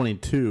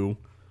 122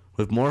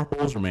 with more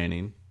holes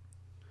remaining.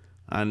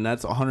 And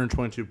that's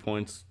 122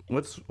 points.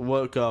 Let's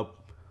look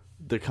up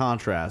the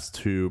contrast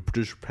to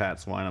Producer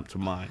Pat's lineup to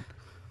mine.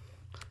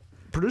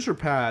 Producer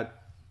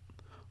Pat,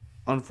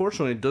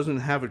 unfortunately, doesn't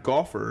have a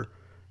golfer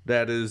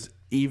that is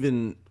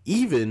even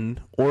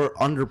or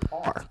under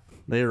par.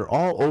 They are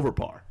all over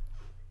par,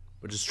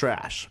 which is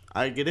trash.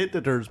 I get it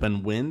that there's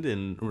been wind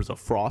and there was a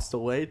frost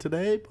delay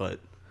today, but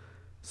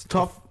it's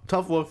tough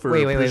look for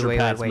Producer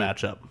Pat's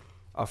matchup.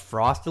 A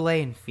frost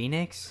delay in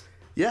Phoenix?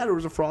 Yeah, there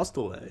was a frost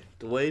delay.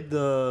 Delayed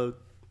the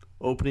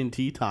opening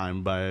tee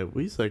time by at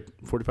least like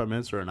 45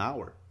 minutes or an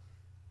hour.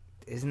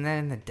 Isn't that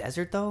in the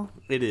desert, though?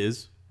 It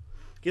is.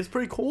 It gets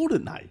pretty cold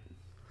at night.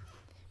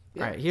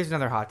 All right, here's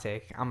another hot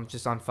take. I'm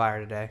just on fire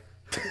today.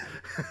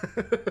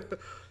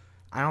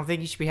 I don't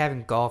think you should be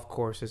having golf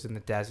courses in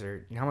the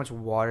desert. You know how much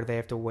water they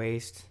have to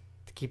waste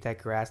to keep that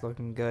grass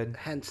looking good?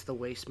 Hence the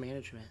Waste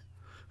Management.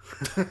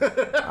 All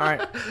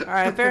right,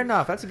 fair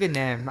enough. That's a good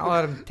name. I'll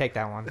let him take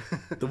that one.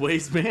 The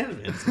waste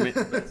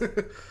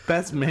management.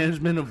 Best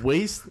management of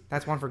waste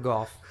That's one for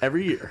golf.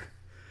 every year.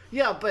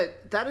 Yeah,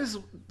 but that is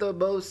the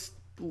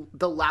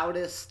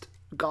loudest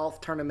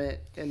golf tournament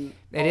in.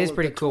 It is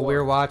pretty cool. We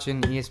were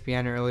watching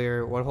ESPN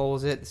earlier. What hole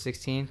is it? The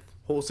 16th?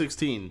 Hole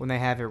 16. When they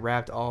have it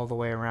wrapped all the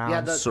way around.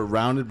 Yeah,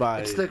 Surrounded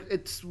by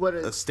it's what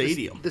a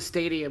stadium. The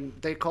stadium.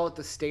 They call it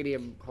the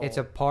stadium hole. It's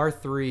a par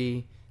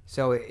 3,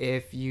 so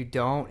if you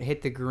don't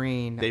hit the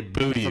green They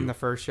boo you. from the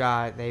first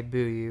shot, they boo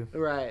you.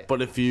 right.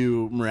 But if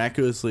you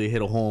miraculously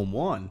hit a hole in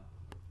one,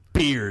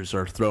 beers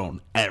are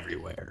thrown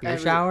everywhere. Beer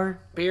shower?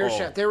 Beer Oh.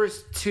 shot. There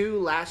was 2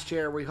 last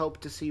year. We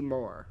hope to see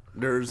more.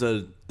 There's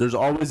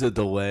always a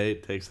delay.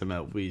 It takes them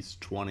at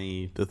least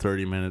 20 to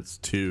 30 minutes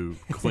to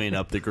clean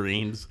up the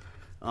greens.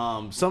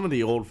 Some of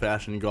the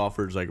old-fashioned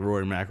golfers like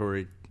Rory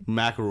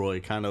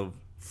McIlroy kind of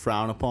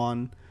frown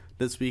upon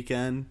this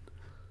weekend,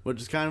 which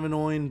is kind of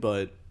annoying,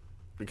 but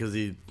because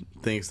he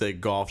thinks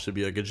that golf should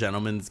be like a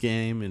gentleman's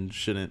game and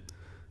shouldn't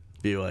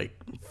be like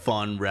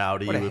fun,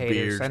 rowdy What a with hater.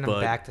 beers. Send him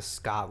But back to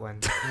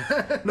Scotland.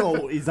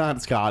 no, he's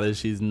not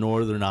Scottish. He's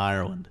Northern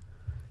Ireland.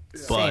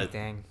 Same But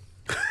thing.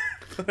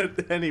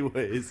 But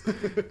anyways,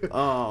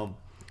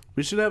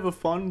 we should have a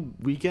fun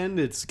weekend.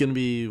 It's going to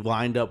be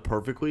lined up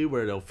perfectly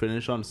where they'll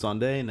finish on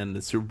Sunday and then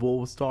the Super Bowl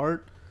will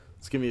start.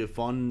 It's going to be a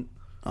fun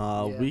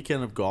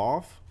weekend of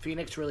golf.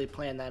 Phoenix really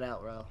planned that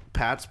out, bro.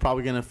 Pat's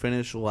probably going to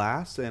finish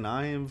last, and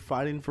I am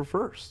fighting for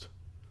first.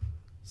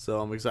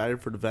 So I'm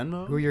excited for the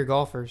Venmo. Who are your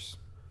golfers?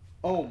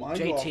 Oh, my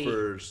JT.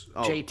 golfers.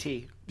 Oh,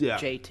 JT. yeah.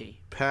 JT.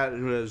 Pat,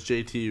 who has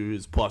JT,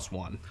 who's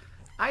 +1.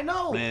 I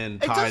know.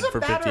 And It tied doesn't for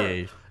matter.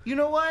 58. You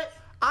know what?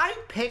 I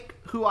pick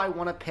who I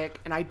want to pick,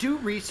 and I do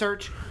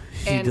research.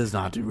 He And does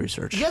not do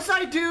research. yes,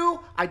 I do.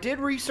 I did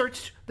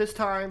research this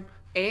time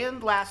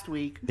and last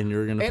week. And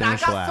you're going to And I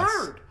finish got last.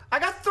 third. I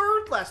got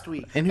third last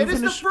week. And who it is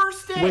finished, the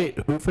first day. Wait,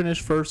 who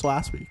finished first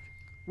last week?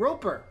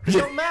 Roper. It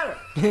don't matter.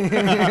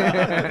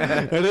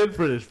 I did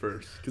finish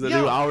first because I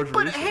Yo, do hours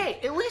but research. hey,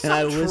 at least And I'm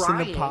I listen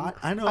to trying. pod-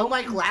 I know.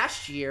 Unlike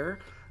last year.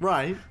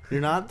 Right.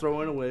 You're not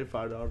throwing away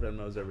 $5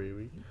 Venmos every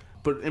week.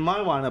 But in my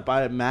lineup,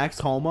 I have Max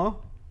Homa,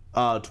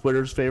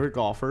 Twitter's favorite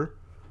golfer.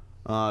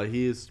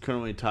 He is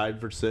currently tied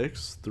for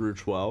 6th through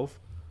 12.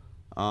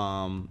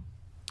 I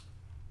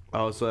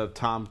also have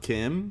Tom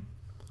Kim,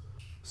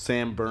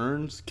 Sam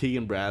Burns,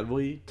 Keegan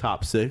Bradley,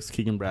 top 6,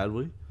 Keegan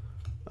Bradley.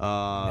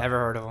 Never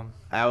heard of them.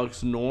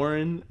 Alex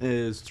Noren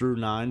is through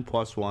 9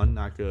 +1,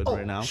 not good Oh,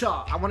 right now.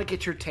 Shaw, I want to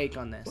get your take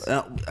on this.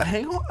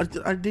 Hang on,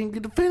 I didn't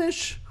get to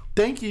finish.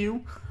 Thank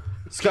you.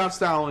 Scott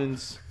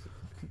Stallings,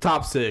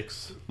 top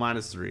 6,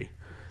 -3.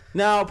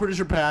 Now,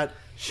 Producer Pat,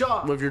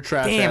 Shaw, with your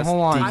trash Damn, ass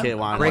hold on. DK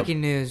lineup.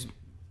 Breaking news.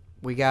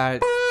 We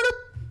got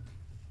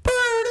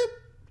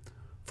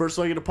First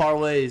leg of the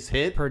parlays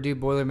hit. Purdue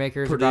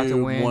Boilermakers Purdue about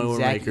to win. Zach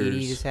Boilermakers.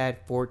 Edey just had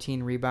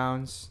 14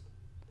 rebounds.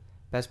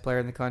 Best player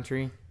in the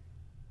country.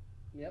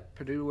 Yep,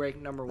 Purdue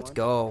ranked number 1. Let's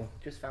go.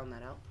 Just found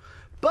that out.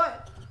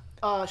 But,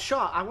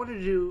 Shaw, I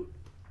wanted to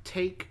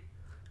take.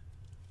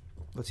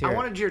 Let's hear I it.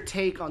 wanted your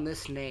take on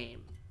this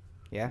name.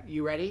 Yeah.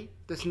 You ready?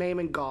 This name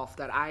in golf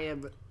that I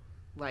am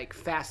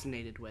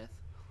fascinated with.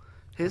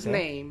 His Okay.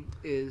 name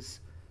is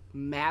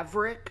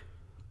Maverick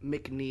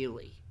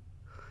McNeely.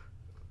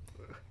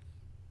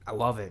 I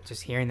love it.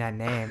 Just hearing that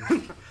name.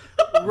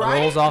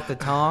 Right? Rolls off the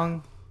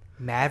tongue.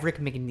 Maverick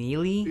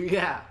McNeely?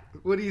 Yeah.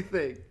 What do you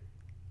think?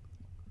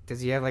 Does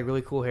he have like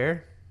really cool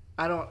hair?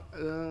 I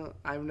don't.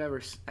 I've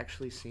never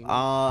actually seen it.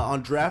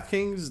 On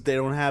DraftKings, they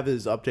don't have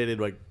his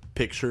updated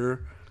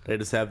picture. They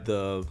just have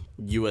the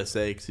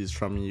USA because he's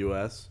from the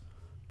US.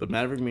 But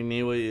Maverick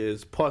McNeely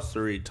is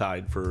 +3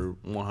 tied for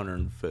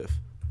 105th.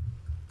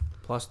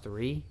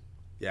 +3?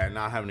 Yeah,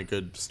 not having a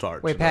good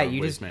start. Wait, to Pat, the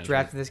you waste just management.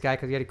 drafted this guy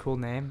because he had a cool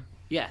name?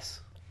 Yes.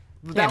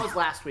 That Can't- was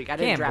last week. I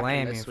didn't Can't draft him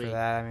blame you this for week.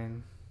 that. I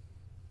mean,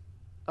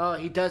 Oh,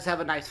 he does have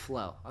a nice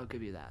flow. I'll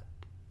give you that.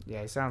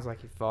 yeah, he sounds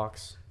like he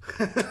fucks.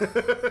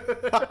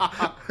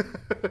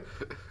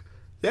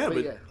 Yeah,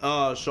 But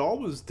but Shaw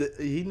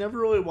he never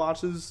really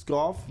watches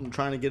golf. I'm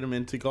trying to get him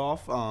into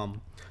golf.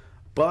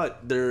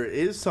 But there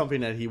is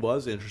something that he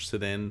was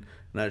interested in,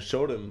 and I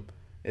showed him.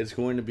 It's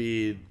going to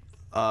be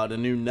the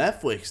new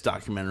Netflix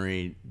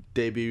documentary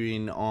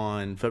debuting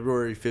on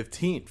February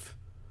 15th.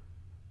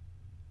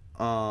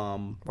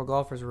 What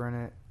golfers were in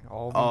it?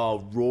 All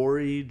of them?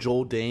 Rory,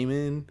 Joel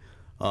Damon,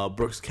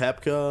 Brooks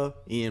Koepka,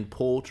 Ian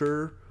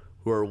Poulter,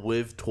 who are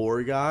with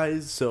tour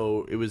guys.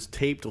 So it was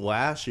taped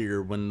last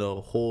year when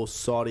the whole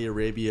Saudi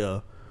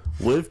Arabia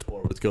live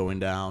tour was going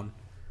down.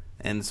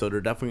 And so they're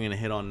definitely going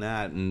to hit on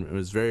that, and it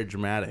was very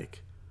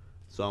dramatic.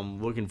 So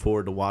I'm looking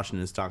forward to watching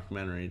this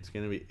documentary.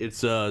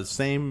 It's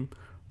same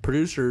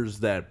producers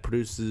that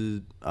produced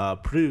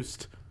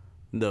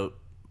the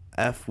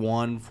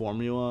F1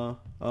 Formula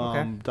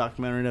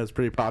documentary that was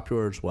pretty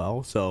popular as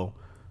well. So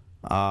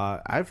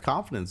I have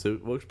confidence.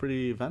 It looks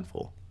pretty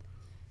eventful.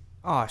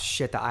 Oh,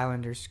 shit. The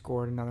Islanders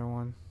scored another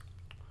one.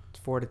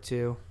 It's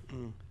 4-2.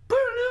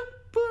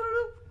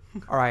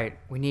 All right.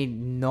 We need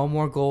no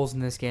more goals in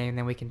this game,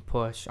 then we can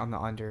push on the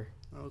under.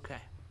 Okay.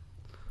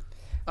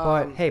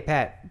 But, hey,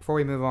 Pat, before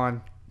we move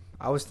on,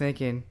 I was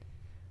thinking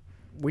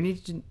we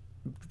need to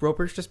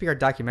Roper should just be our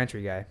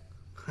documentary guy.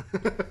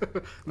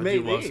 I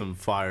do love some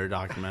fire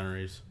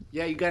documentaries.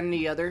 Yeah, you got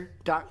any other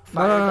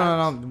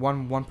No.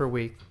 One per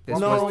week. This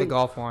No, was the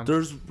golf one.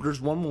 There's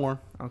one more.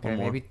 Okay, One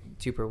more. maybe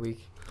 2 per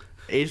week.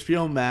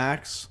 HBO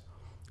Max,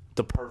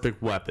 The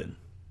Perfect Weapon.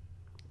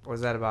 What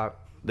was that about?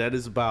 That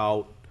is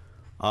about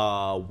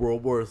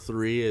World War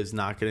III is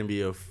not going to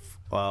be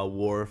a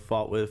war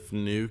fought with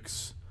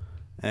nukes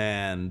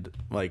and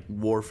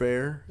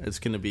warfare. It's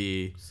going to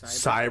be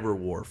cyber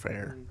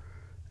warfare.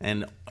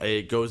 And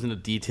it goes into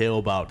detail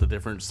about the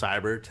different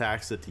cyber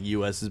attacks that the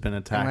U.S. has been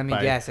attacked let me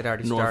by guess, it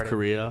already North started.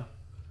 Korea.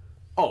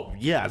 Oh,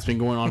 yeah, it's been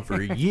going on for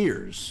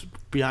years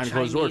behind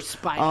closed doors. Chinese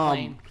spy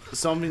plane.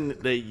 Something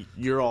that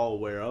you're all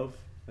aware of.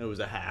 It was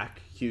a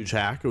hack, huge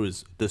hack. It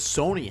was the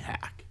Sony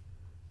hack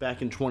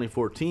back in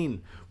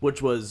 2014,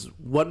 which was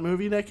what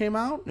movie that came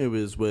out? It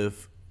was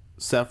with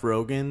Seth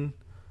Rogen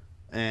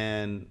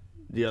and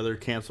the other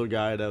canceled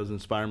guy that was in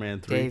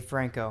Spider-Man 3. Dave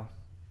Franco.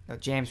 No,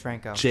 James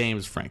Franco.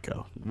 James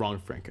Franco. Wrong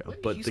Franco.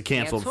 But he's the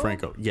canceled canceled?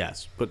 Franco.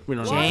 Yes, but we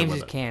don't James talk is about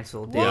that.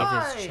 canceled. Dave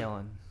Why? is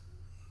chilling.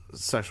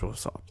 Sexual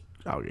assault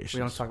allegations. We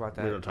don't talk about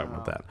that. We don't talk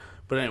about that.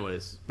 But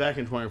anyways, back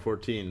in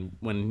 2014,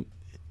 when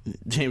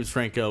James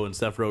Franco and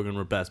Seth Rogen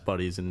were best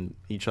buddies in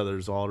each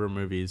other's older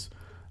movies,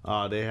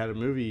 they had a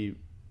movie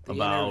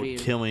about Interview.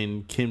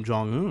 killing Kim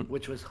Jong-un.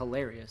 which was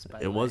hilarious. By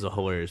the It way. was a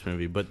hilarious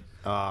movie, but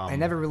I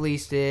never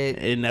released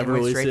it. it never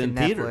went released straight in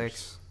to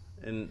theaters.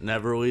 And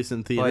never released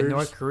in theaters. But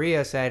North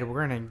Korea said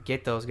we're gonna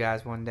get those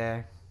guys one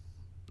day.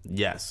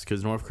 Yes,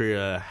 because North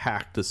Korea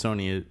hacked the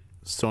Sony They leaked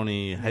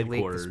the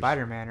headquarters.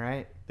 Spider-Man,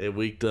 right? They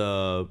leaked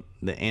the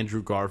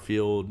Andrew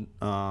Garfield.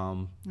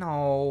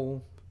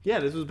 No, Yeah,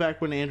 this was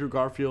back when Andrew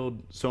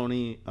Garfield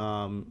Sony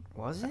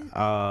was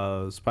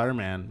it?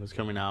 Spider-Man was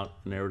coming out,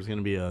 and there was going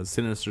to be a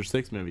Sinister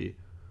Six movie,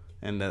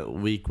 and that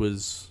leak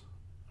was,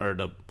 or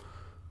the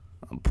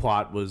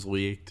plot was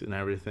leaked and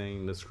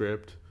everything, the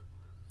script,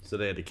 so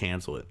they had to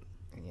cancel it.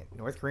 Yeah,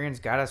 North Koreans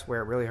got us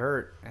where it really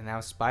hurt, and that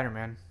was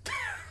Spider-Man.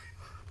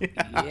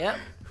 Yep.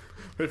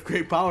 With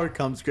great power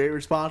comes great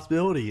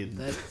responsibility, and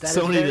That is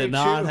Sony very did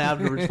not true. have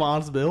the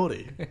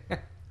responsibility.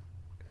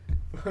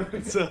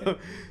 so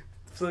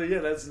yeah,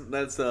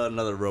 that's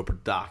another Roper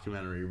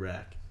documentary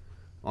wreck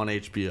on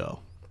HBO.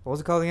 What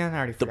was it called again? I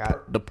already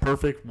forgot. The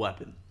Perfect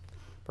Weapon.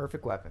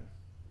 Perfect Weapon.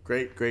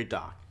 Great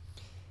doc.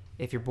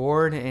 If you're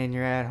bored and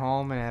you're at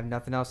home and have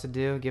nothing else to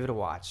do, give it a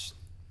watch.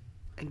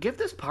 And give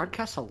this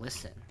podcast a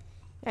listen.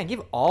 Yeah, and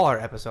give all our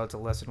episodes a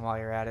listen while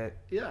you're at it.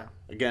 Yeah.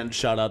 Again,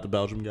 shout out the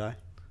Belgium guy.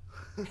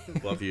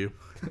 Love you.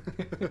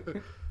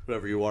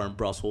 Whoever you are in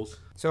Brussels.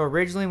 So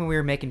originally when we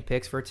were making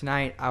picks for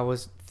tonight, I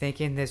was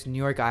thinking this New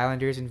York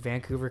Islanders and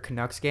Vancouver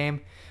Canucks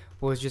game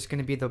was just going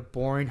to be the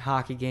boring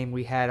hockey game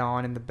we had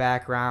on in the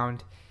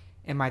background.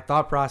 And my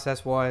thought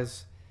process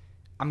was,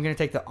 I'm going to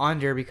take the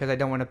under because I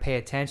don't want to pay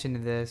attention to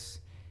this.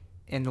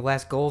 And the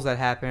less goals that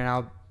happen,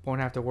 I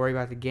won't have to worry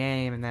about the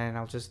game. And then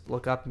I'll just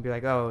look up and be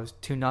like, oh, it was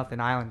 2-0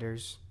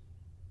 Islanders.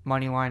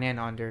 Money line and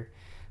under.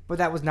 But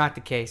that was not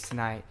the case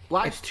tonight.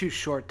 Life's too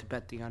short to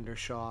bet the under,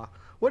 Shaw.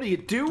 What are you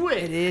doing?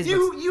 It is,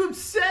 You have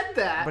said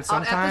that but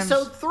on sometimes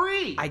episode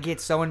 3. I get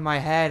so in my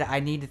head,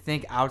 I need to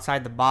think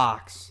outside the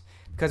box.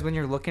 Because when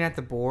you're looking at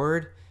the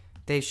board,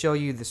 they show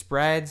you the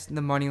spreads, the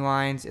money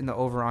lines, and the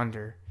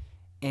over-under.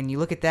 And you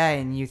look at that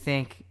and you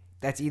think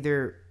that's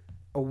either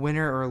a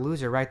winner or a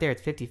loser right there.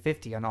 It's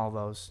 50-50 on all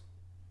those.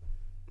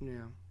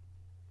 Yeah.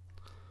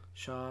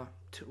 Shaw,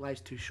 life's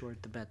too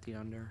short to bet the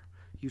under.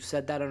 You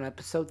said that on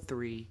episode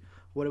 3.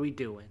 What are we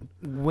doing?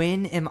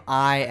 When am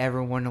I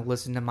ever going to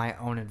listen to my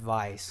own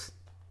advice?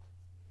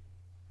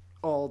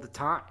 All the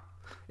time.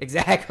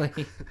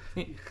 Exactly.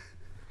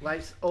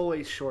 Life's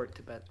always short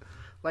to bet.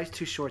 Life's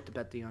too short to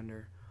bet the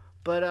under.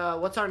 But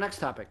what's our next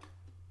topic?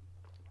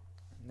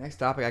 Next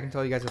topic, I can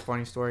tell you guys a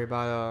funny story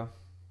about a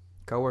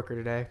coworker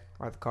today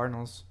at the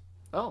Cardinals.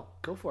 Oh,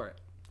 go for it.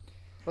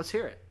 Let's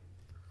hear it.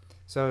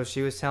 So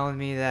she was telling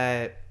me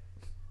that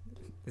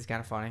it's kind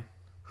of funny.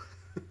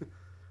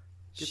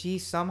 She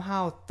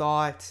somehow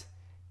thought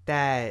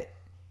that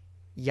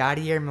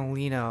Yadier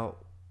Molina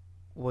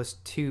was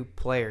 2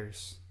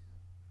 players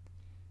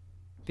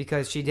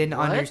because she didn't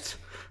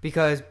understand.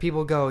 Because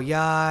people go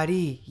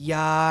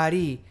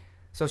Yadi.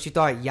 So she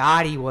thought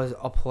Yadi was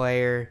a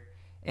player,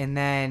 and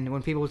then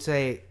when people would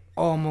say,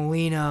 "Oh,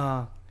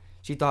 Molina,"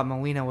 she thought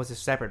Molina was a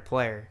separate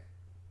player.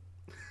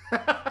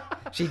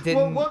 She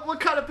didn't. Well, what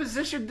kind of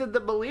position did the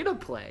Molina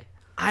play?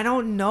 I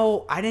don't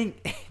know. I didn't.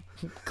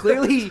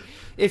 Clearly,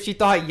 if she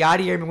thought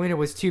Yadier Molina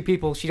was 2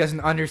 people, she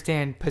doesn't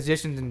understand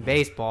positions in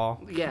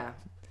baseball. Yeah.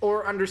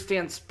 Or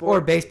understand sports.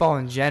 Or baseball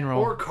in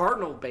general. Or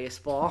Cardinal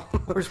baseball.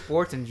 Or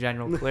sports in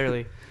general,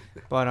 clearly.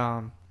 But,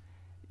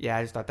 yeah,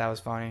 I just thought that was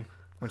funny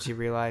when she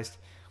realized,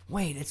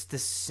 wait, it's the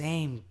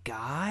same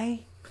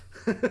guy?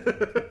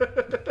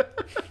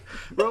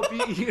 Rope,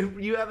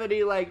 you have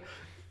any, like,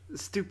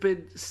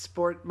 stupid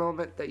sport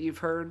moment that you've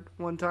heard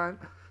one time?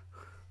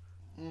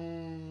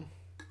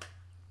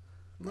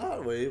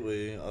 Not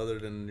lately, other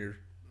than your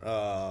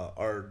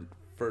our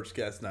first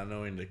guest not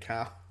knowing to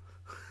count.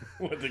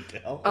 What the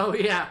count? Oh,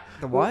 yeah.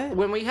 The what?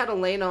 When we had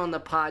Elena on the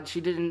pod, she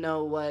didn't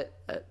know what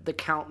the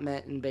count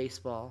meant in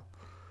baseball.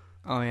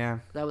 Oh, yeah.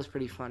 That was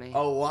pretty funny.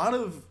 A lot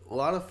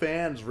of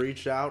fans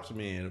reached out to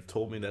me and have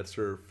told me that's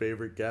their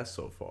favorite guest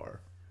so far.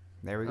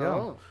 There we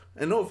go.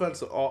 And no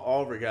offense,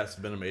 all of our guests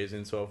have been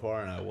amazing so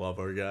far, and I love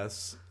our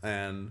guests.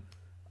 And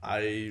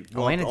I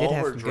Elena loved did all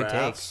have of our some good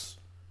drafts.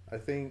 I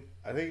think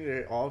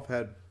they all have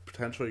had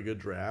potentially good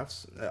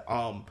drafts.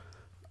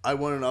 I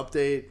want an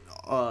update.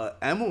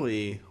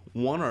 Emily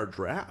won our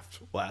draft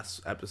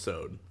last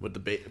episode with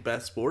the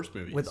best sports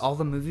movies. With all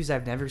the movies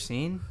I've never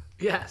seen?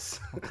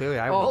 Yes. Well, clearly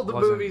I all the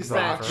wasn't movies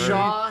voting that for her.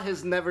 Shaw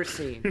has never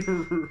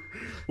seen.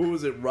 What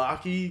was it?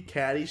 Rocky,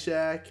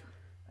 Caddyshack,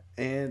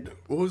 and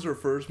what was her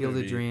first Field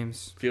movie? of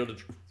Dreams. Field of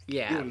Dreams.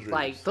 Yeah,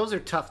 like, those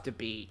are tough to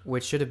beat.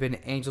 Which should have been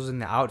Angels in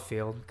the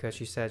Outfield, because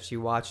she said she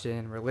watched it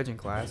in religion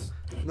class.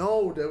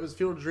 No, that was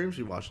Field of Dreams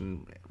she watched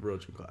in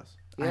religion class.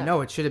 I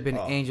know, it should have been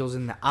Angels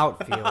in the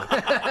Outfield.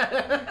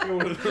 It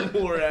would have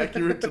been more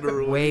accurate to the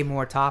religion. Way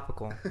more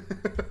topical.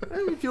 I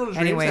mean, Field of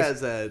Dreams Anyways,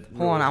 has that.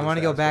 Hold on, I want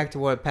to go aspect. back to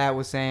what Pat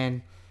was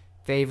saying.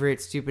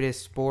 Favorite,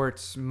 stupidest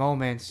sports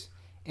moments.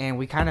 And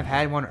we kind of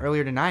had one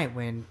earlier tonight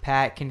when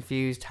Pat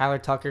confused Tyler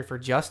Tucker for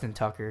Justin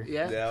Tucker.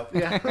 Yeah.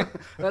 Yeah.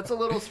 That's a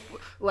little,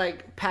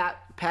 like,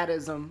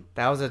 Patism.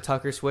 That was a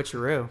Tucker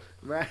switcheroo.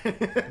 Right?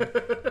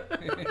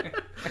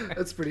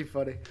 That's pretty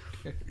funny.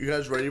 You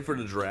guys ready for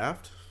the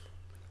draft?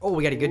 Oh,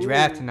 we got a good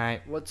draft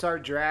tonight. What's our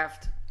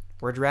draft?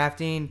 We're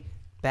drafting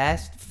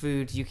best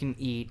foods you can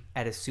eat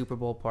at a Super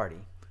Bowl party.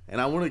 And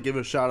I want to give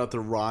a shout out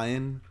to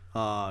Ryan.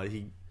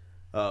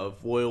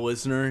 Loyal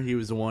listener. He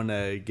was the one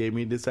that gave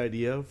me this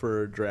idea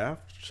for a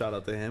draft. Shout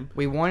out to him.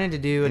 We wanted to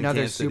do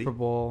another Kansas City. Super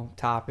Bowl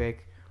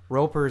topic.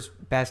 Roper's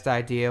best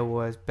idea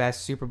was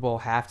best Super Bowl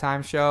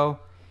halftime show,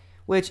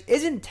 which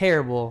isn't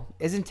terrible.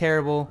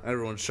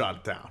 Everyone shot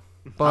it down.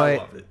 But I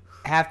loved it.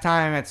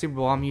 halftime at Super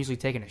Bowl, I'm usually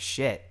taking a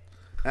shit.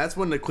 That's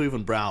when the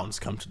Cleveland Browns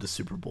come to the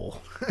Super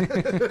Bowl.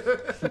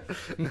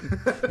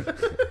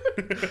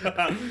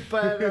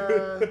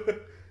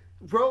 But,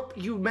 Rope,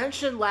 you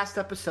mentioned last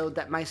episode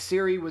that my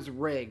Siri was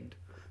rigged.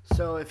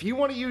 So if you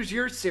want to use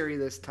your Siri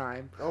this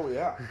time. Oh,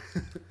 yeah.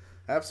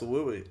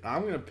 Absolutely.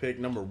 I'm going to pick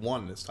number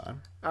 1 this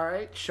time. All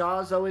right.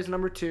 Shaw's always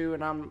number 2,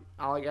 and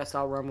I guess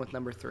I'll run with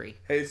number 3.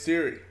 Hey,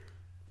 Siri.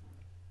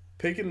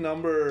 Pick a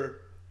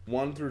number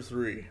 1 through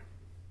 3.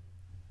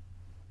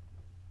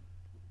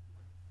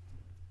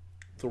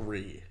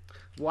 3.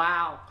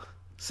 Wow.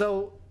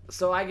 So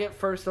I get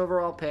first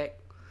overall pick.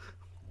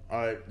 All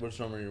right. Which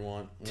number you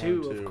want?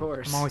 2, 1, of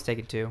course. I'm always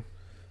taking 2.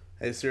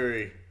 Hey,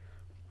 Siri.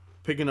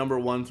 Pick a number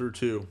 1 through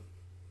 2.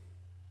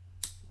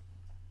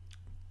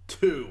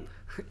 2.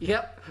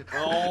 Yep.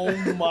 Oh,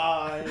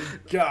 my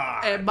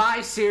God. And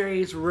my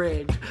Siri's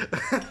rigged.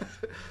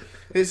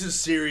 This is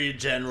Siri in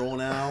general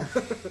now.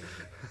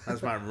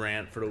 That's my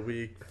rant for the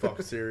week.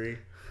 Fuck Siri.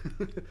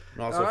 And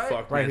also All right.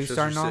 fuck Right, who's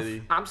Manchester starting off?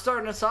 City. I'm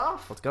starting us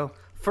off. Let's go.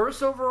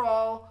 First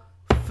overall,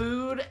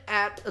 food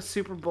at a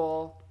Super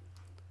Bowl.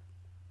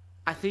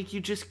 I think you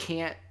just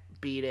can't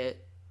beat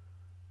it.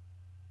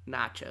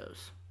 Nachos.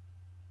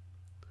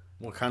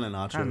 What kind of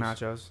nachos? Kind of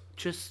nachos.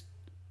 Just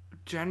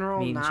general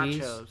Meat and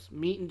nachos. cheese?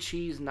 Meat and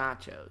cheese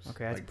nachos.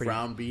 Okay, that's Like pretty.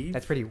 ground beef?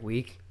 That's pretty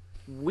weak.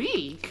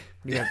 Weak?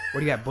 What do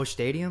you got? Busch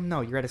Stadium?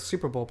 No, you're at a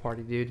Super Bowl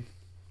party, dude.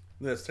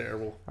 That's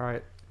terrible. All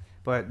right,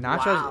 but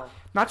nachos. Wow.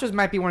 Nachos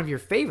might be one of your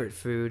favorite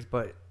foods,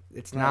 but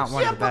it's not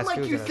one Yeah, of the but best like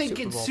foods you're at a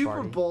thinking Super Super Bowl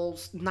party.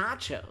 Bowl's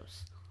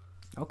nachos.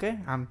 Okay,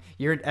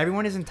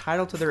 everyone is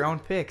entitled to their own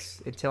picks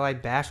until I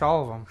bash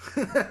all of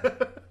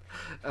them.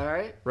 All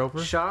right.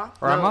 Roper? Shaw?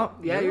 Or I'm up?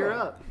 Yeah, you're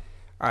up.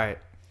 All right,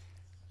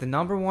 the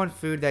number one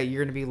food that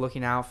you're going to be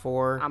looking out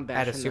for I'm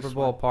at a bashing Super this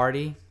Bowl one.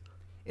 party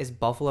is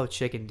buffalo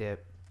chicken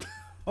dip.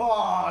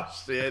 Oh,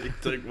 shit. He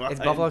took mine. It's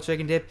buffalo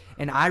chicken dip,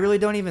 and I really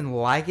don't even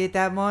like it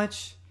that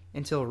much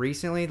until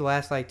recently, the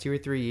last like 2 or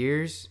 3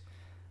 years.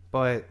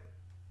 But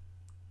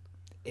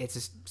it's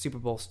a Super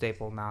Bowl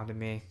staple now to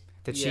me.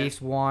 The Yeah.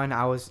 Chiefs won.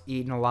 I was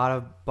eating a lot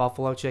of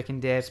buffalo chicken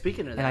dip.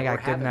 Speaking of and that, I we're got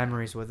good having-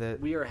 memories with it.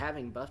 We are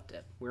having buff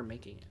dip. We're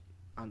making it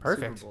on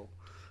Perfect. Super Bowl.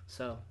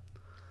 So,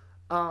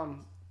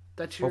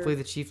 that's your. Hopefully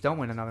the Chiefs don't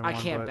win another I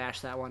one. can't but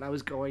bash that one. I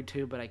was going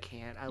to, but I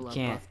can't. I love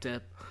can't. buff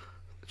dip.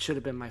 It should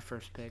have been my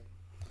first pick.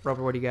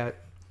 Roper, what do you got?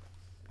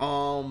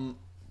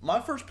 My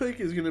first pick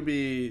is going to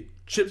be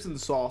chips and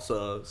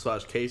salsa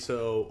 /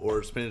 queso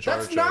or spinach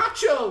That's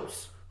artichoke.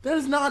 nachos. That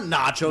is not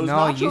nachos. No,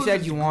 Nachos you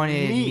said is you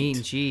wanted meat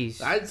and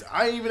cheese.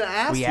 I even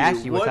asked you. We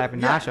asked you what type of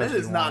nachos That you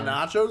is not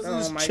wanted. nachos.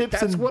 This is chips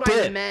That's and what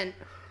dip. I meant.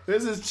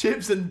 This is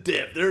chips and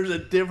dip. There's a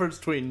difference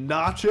between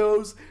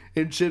nachos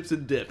and chips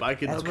and dip. I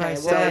can That's Okay, what I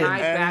well then said. I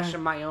And-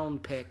 bashing my own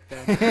pick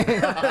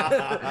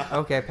then.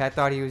 Okay, Pat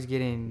thought he was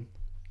getting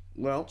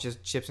Well,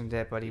 just chips and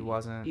dip, but he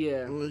wasn't.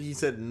 Yeah. he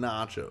said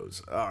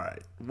nachos. All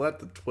right, let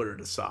the Twitter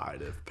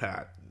decide if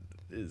Pat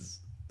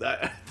is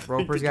that.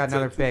 Roper's got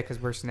another pick because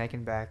we're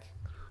snaking back.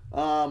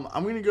 I'm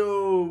gonna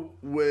go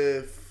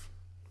with.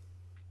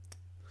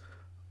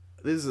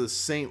 This is a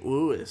St.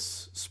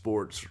 Louis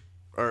sports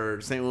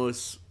or St.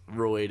 Louis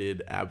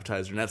related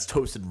appetizer, and that's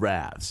toasted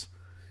ravs.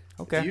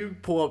 Okay. If you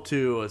pull up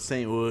to a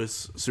St.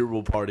 Louis Super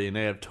Bowl party and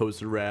they have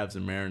toasted ravs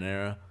and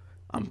marinara,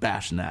 I'm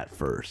bashing that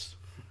first.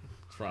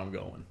 That's where I'm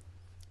going.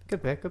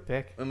 Good pick. Good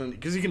pick. And then,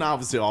 because you can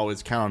obviously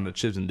always count on the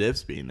chips and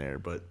dips being there,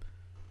 but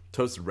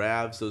toasted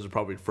ravs, those are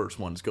probably the first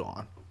ones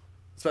gone,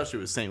 especially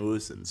with St.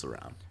 Louisans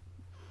around.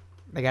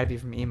 They got to be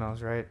from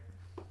Emos, right?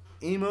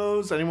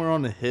 Emos, anywhere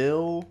on the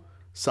hill,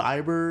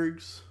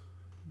 Cybergs.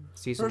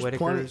 Cecil There's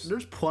plenty. Whitaker's.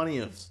 There's plenty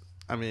of.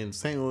 I mean,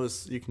 St.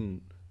 Louis, you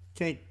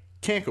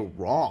can't go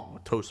wrong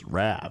with toasted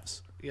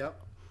ravs. Yep.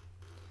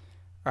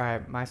 All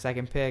right, my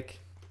second pick.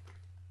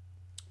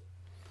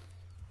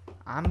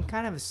 I'm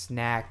kind of a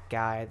snack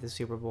guy at the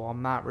Super Bowl.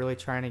 I'm not really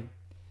trying to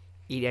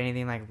eat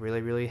anything like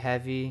really, really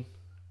heavy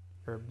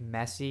or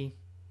messy.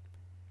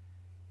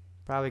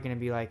 Probably going to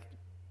be like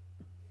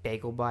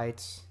bagel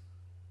bites.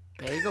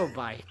 Bagel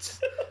bites.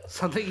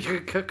 Something you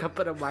can cook up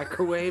in a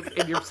microwave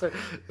in your. Throw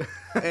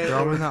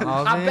them in the oven.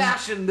 I'm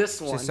bashing this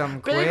one. something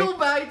Bagel quick.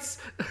 bites.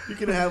 You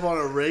can have on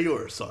a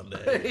regular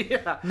Sunday.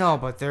 Yeah. No,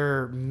 but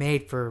they're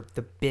made for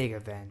the big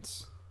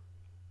events.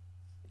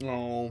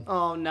 Oh,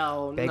 Oh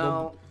no,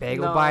 no.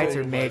 Bagel no. bites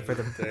are made for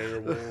the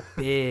terrible.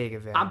 big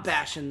events. I'm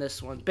bashing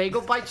this one.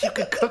 Bagel bites you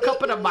could cook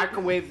up in a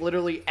microwave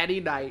literally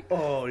any night.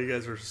 Oh, you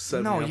guys are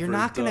setting No, me up you're for a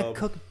not going to dub.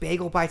 cook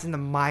bagel bites in the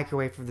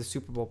microwave for the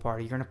Super Bowl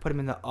party. You're going to put them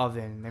in the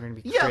oven. They're going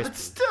to be Yeah,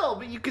 crispy.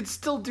 but you could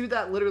still do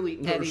that literally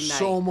any There's night.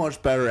 so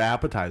much better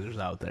appetizers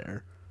out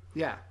there.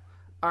 Yeah.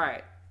 All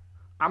right.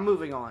 I'm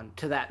moving on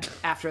to that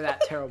after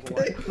that terrible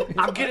one.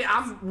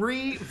 I'm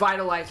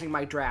revitalizing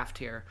my draft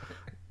here.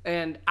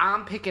 And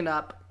I'm picking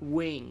up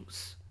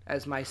wings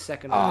as my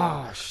second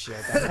overall. Oh, shit.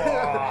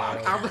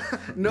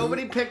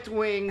 Nobody picked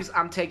wings.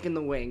 I'm taking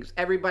the wings.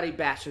 Everybody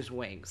bashes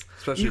wings.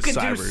 Especially you can do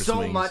Cyber's so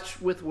wings.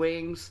 much with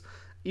wings.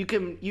 You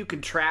can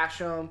trash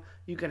them.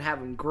 You can have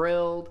them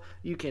grilled.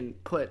 You can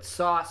put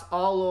sauce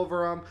all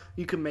over them.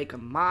 You can make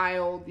them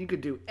mild. You could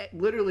do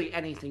literally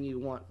anything you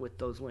want with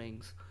those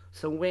wings.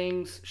 So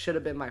wings should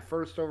have been my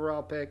first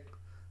overall pick,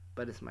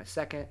 but it's my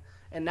second.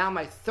 And now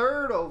my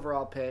third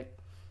overall pick,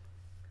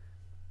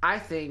 I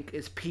think,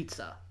 is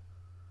pizza.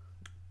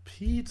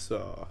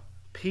 Pizza.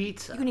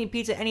 Pizza. You can eat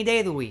pizza any day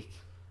of the week.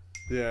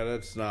 Yeah,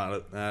 that's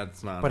not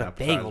But an a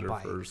bagel appetizer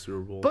bite. for a Super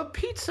Bowl. But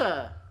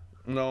pizza.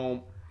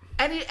 No,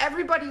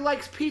 Everybody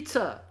likes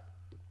pizza.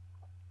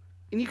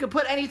 And you can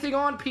put anything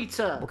on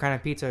pizza. What kind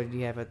of pizza do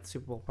you have at the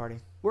Super Bowl party?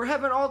 We're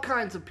having all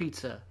kinds of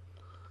pizza.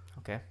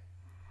 Okay.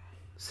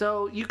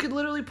 So you could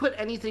literally put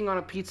anything on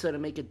a pizza to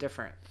make it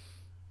different.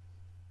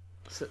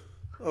 So,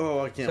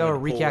 oh, I can't. So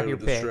wait to pull recap away your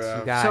with this picks. You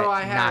draft. got so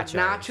I have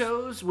nachos.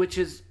 nachos, which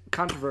is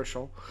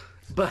controversial.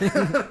 But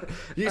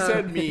You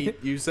said meat.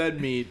 You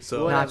said meat.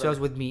 So Whatever. Nachos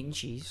with meat and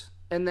cheese.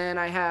 and then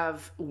I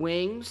have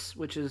wings,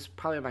 which is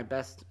probably my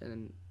best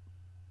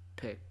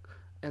pick.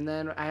 And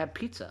then I have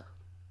pizza.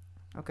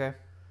 Okay.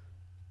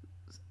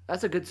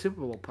 That's a good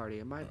Super Bowl party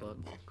in my book.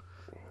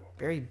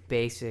 Very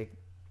basic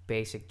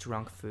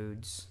drunk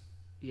foods.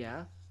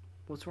 Yeah.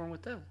 What's wrong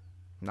with that?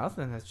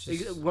 Nothing. That's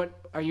just What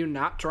are you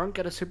not drunk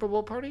at a Super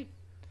Bowl party?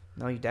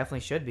 no. You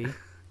definitely should be.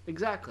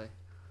 Exactly.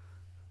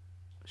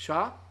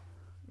 Shaw,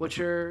 what's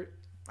your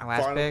My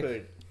last Final pick.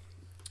 pick.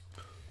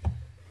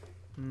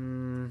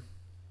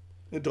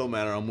 It don't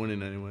matter. I'm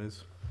winning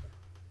anyways.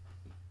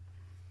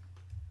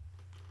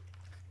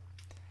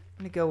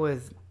 I'm gonna go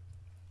with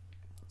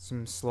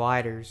some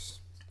sliders,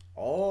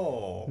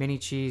 Oh. mini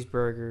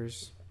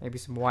cheeseburgers, maybe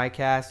some White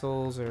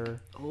Castles or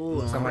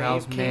someone Crave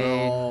else King.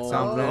 made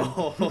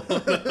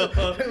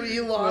something.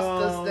 You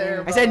lost us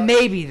there. I said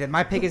maybe that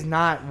my pick is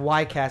not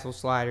White Castle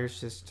sliders,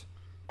 just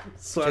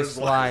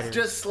sliders.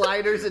 Just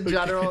sliders in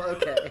general.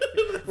 Okay,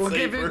 we'll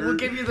give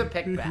you the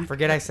pick back.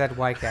 Forget I said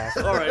White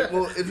Castle. All right.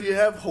 Well, if you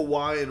have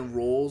Hawaiian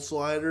roll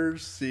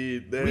sliders, see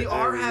there. We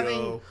are there having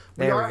go.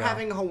 There we go.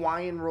 having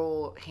Hawaiian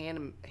roll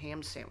ham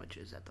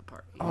sandwiches at the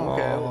party. Okay,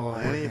 well, Oh,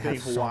 anything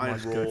that's so Hawaiian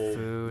much roll, good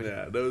food.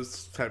 yeah,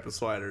 those type of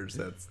sliders.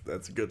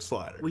 That's a good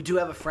slider. We do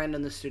have a friend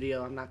in the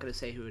studio. I'm not going to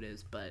say who it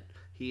is, but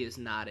he is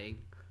nodding.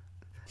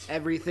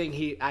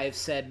 Everything I have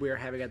said we're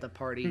having at the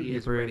party, he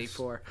is ready Bruce.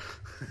 for.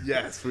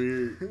 Yes,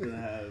 we're gonna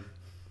have.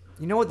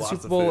 You know what the Lots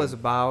Super of Bowl food. is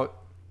about,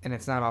 and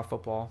it's not about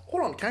football.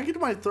 Hold on, can I get to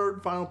my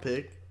third final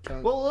pick?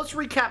 Well, let's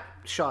recap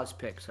Shaw's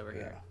picks over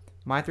here.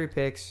 My 3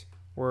 picks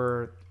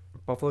were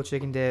buffalo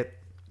chicken dip,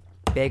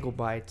 bagel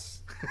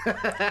bites,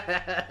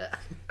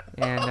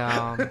 and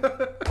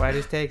what I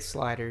just take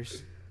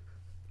sliders.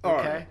 All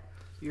Okay. right.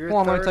 Your Well,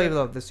 I'm going to third tell you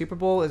though, the Super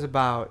Bowl is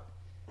not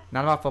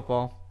about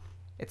football.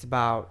 It's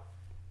about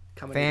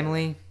coming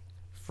family,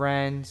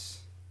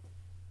 friends,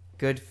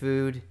 good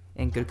food,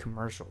 and good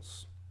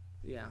commercials.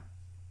 together. Yeah.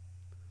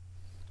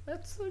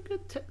 That's a good.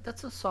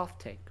 That's a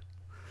soft take.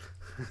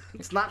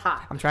 It's not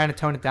hot. I'm trying to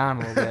tone it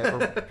down a little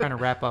bit. We're trying to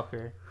wrap up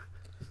here.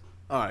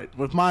 All right,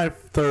 with my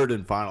third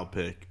and final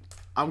pick,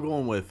 I'm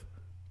going with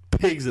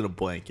pigs in a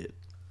blanket.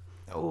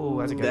 Oh,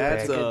 that's a good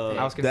That's pick.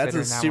 I was a that's a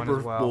considering that one Super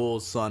as well. Bowl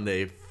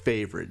Sunday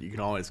favorite. You can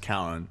always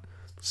count on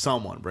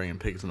someone bringing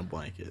pigs in a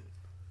blanket,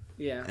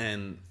 Yeah.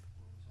 and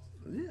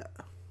yeah,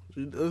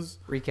 it does.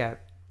 Recap.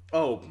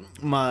 Oh,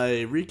 my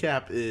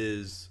recap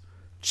is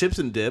chips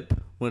and dip,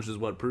 which is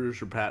what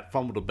producer Pat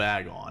fumbled a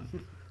bag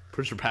on.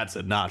 Producer Pat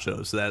said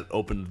nachos, so that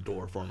opened the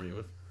door for me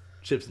with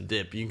chips and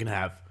dip. You can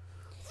have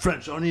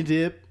French onion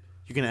dip.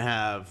 You can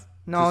have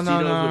No,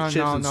 Tostitos with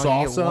chips and no.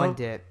 You salsa. get one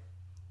dip.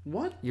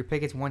 What? Your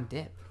pick is one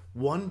dip.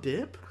 One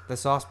dip? The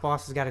sauce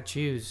boss has got to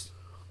choose.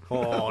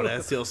 Oh,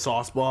 that's the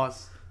sauce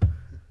boss.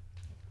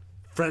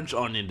 French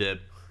onion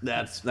dip.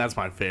 That's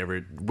my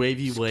favorite.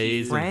 Wavy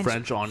Lays and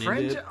French onion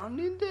French dip.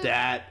 onion dip.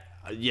 That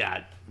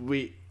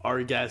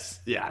our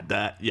guest,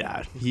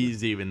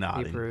 he's even He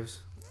nodding. approves.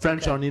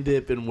 French onion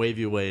dip and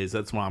wavy ways.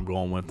 That's what I'm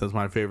going with. That's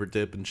my favorite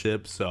dip and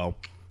chips. So,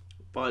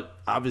 but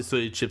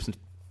obviously chips and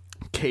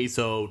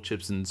queso,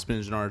 chips and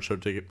spinach and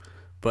artichoke dip.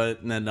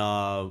 But then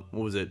what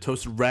was it?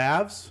 Toasted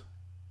ravs,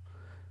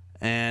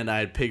 and I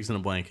had pigs in a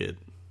blanket.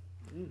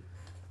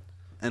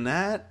 And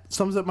that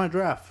sums up my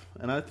draft.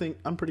 And I think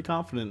I'm pretty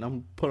confident.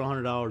 I'm putting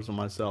 $100 on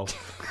myself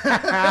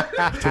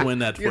to win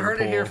that You Twitter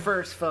heard it here poll.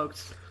 first,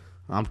 folks.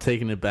 I'm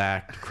taking it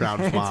back. The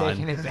crowd's Taking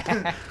mine. it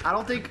back. I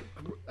don't think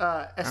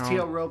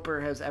STO Roper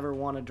has ever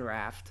won a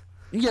draft.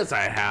 Yes,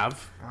 I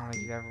have. I don't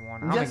think you've ever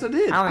won. Yes, I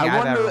did. I don't think I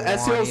I've won ever the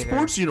SEL either.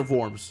 sports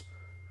uniforms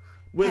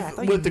Yeah, I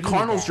thought you with the needed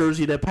Cardinals that.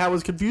 jersey that Pat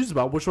was confused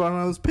about which one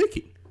I was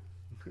picking.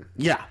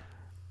 Yeah,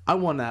 I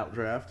won that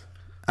draft.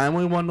 I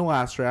only won the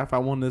last draft. I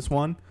won this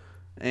one,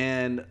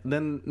 and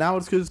then now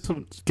it's good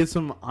to get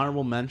some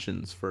honorable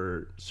mentions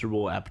for Super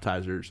Bowl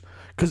appetizers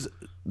because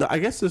I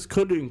guess this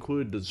could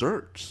include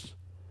desserts,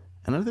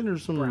 and I think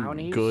there's some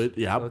Brownies? good.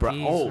 Yeah,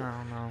 Cookies? I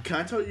don't know. can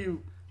I tell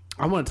you?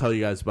 I want to tell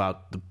you guys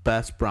about the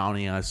best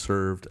brownie I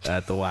served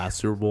at the last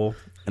Super Bowl,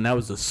 and that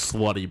was the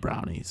slutty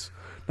brownies.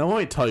 Now, I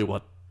want to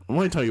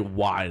tell you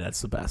why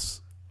that's the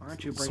best. Why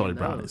aren't you Slutty bringing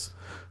brownies. those?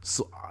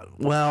 So,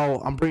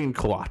 well, I'm bringing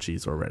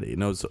kolaches already.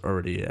 And those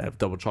already have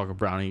double chocolate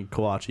brownie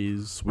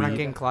kolaches. We're not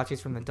getting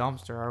kolaches from the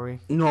dumpster, are we?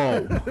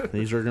 No,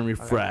 these are gonna be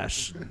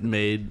fresh,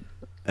 made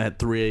at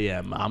 3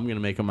 a.m. I'm gonna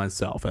make them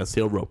myself.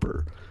 STL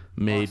Roper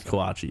made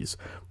kolaches.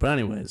 But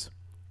anyways,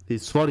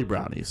 these slutty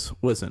brownies.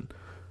 Listen,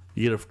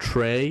 you get a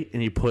tray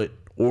and you put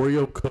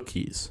Oreo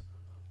cookies.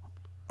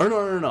 Or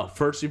no.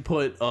 First you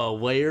put a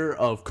layer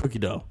of cookie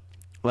dough,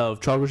 of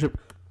chocolate chip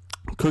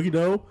cookie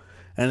dough,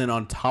 and then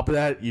on top of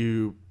that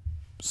you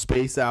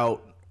space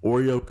out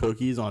Oreo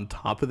cookies on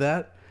top of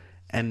that,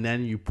 and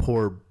then you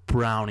pour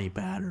brownie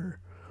batter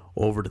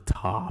over the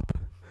top,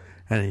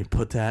 and you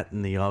put that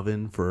in the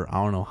oven for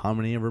I don't know how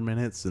many ever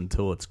minutes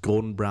until it's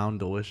golden brown,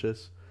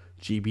 delicious,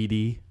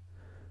 GBD,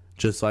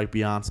 just like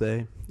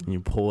Beyonce. And you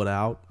pull it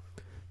out,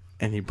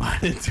 and you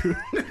bite into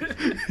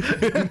it.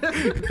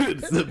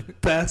 It's the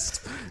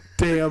best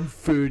damn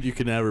food you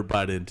can ever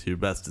bite into.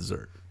 Best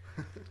dessert.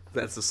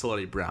 That's the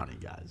slutty brownie,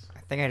 guys. I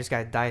think I just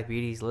got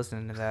diabetes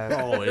listening to that.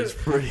 Oh, it's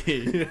pretty.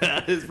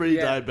 It's pretty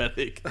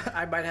diabetic.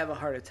 I might have a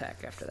heart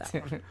attack after that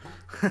one.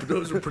 But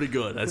those are pretty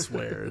good. I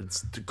swear.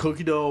 It's the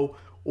cookie dough,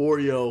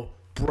 Oreo,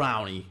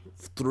 brownie,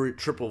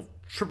 triple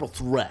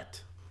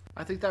threat.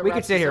 I think that We could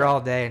wraps sit us here up.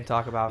 all day and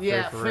talk about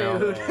Yeah, food for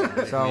real.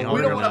 food. So We We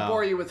we're don't are want to now.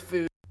 bore you with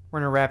food.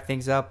 going to wrap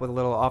things up with a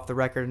little off the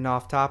record and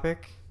off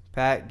topic.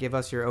 Pat, give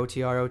us your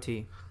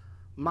OTROT.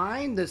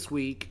 Mine this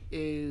week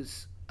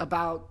is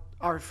about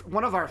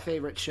one of our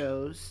favorite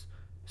shows.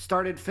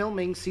 Started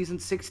filming season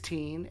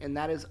 16, and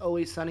that is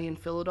Always Sunny in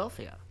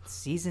Philadelphia.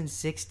 Season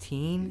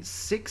 16?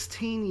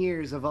 16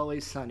 years of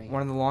Always Sunny.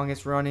 One of the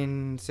longest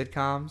running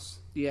sitcoms.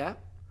 Yeah.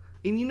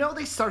 And you know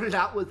they started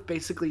out with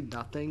basically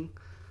nothing.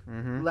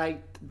 Mm-hmm.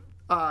 Like,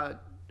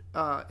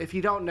 if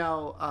you don't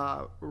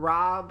know,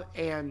 Rob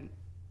and...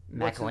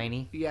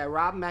 McElhaney.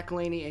 Rob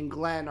McElhaney and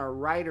Glenn are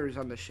writers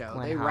on the show.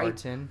 Glenn they write.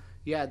 Howerton.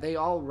 Yeah, they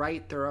all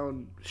write their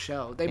own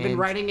show. They've been And-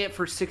 writing it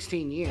for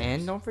 16 years.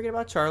 And don't forget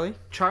about Charlie.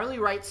 Charlie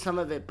writes some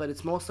of it, but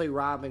it's mostly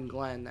Rob and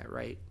Glenn that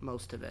write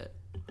most of it.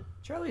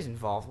 Charlie's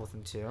involved with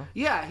him too.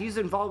 Yeah, he's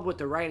involved with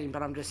the writing,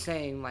 but I'm just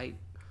saying, like,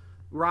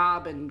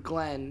 Rob and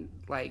Glenn,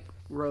 like,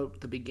 wrote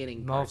the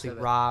beginning parts Mostly of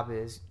it. Rob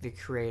is the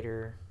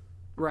creator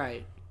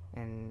Right.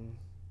 and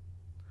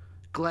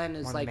Glenn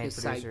is one of the like main his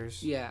producers.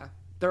 side. Yeah.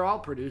 They're all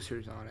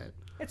producers on it.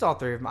 it's all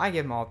three of them. I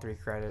give them all three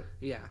credit.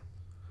 Yeah.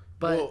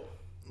 But Well,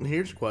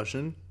 here's a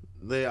question.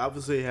 They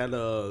obviously had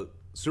a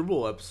Super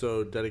Bowl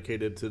episode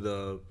dedicated to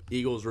the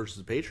Eagles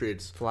versus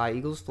Patriots. Fly,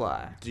 Eagles,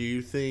 fly. Do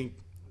you think,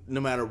 no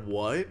matter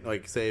what,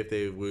 like say if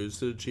they lose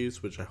to the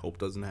Chiefs, which I hope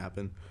doesn't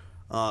happen,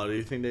 do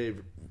you think they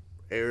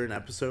air an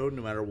episode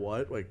no matter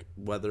what, like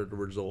whether the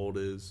result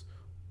is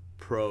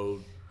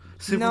pro?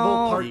 Super No.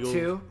 Bowl Part Eagles.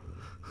 2.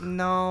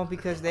 No,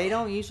 because they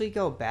don't usually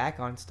go back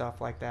on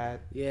stuff like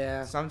that.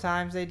 Yeah.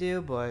 Sometimes they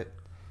do, but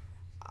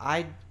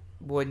I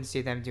wouldn't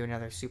see them do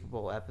another Super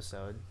Bowl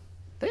episode.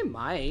 They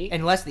might.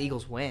 Unless the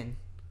Eagles win.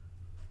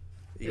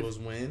 Eagles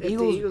win. If the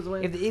Eagles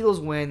win. If the Eagles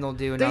win, they'll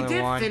do They another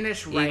did one.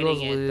 finish Eagles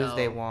writing it, lose, though.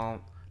 they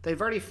won't. They've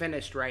already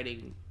finished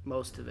writing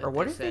most of it. Or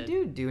what if said.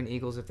 they do an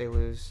Eagles if they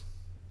lose?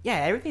 Yeah,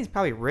 everything's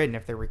probably written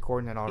if they're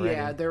recording it already.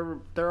 Yeah, they're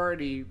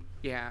already.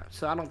 Yeah,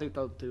 so I don't think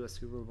they'll do a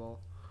Super Bowl.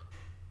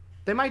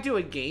 They might do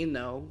a game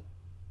though.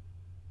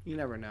 You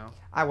never know.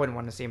 I wouldn't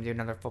want to see him do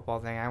another football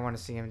thing. I want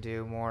to see him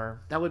do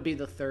more That would be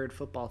the third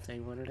football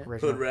thing, wouldn't it?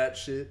 original. Hood rat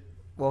shit.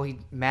 Well,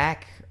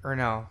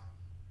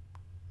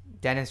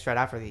 Dennis tried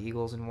out for the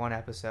Eagles in one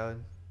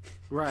episode.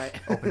 Right.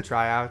 Open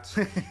tryouts.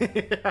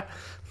 Yeah.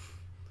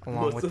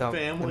 Along What's with the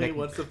family?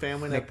 What's the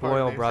family? that part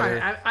McBoyle names?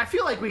 brother. I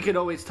feel like we could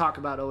always talk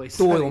about always.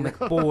 Doyle Sunny,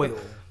 though.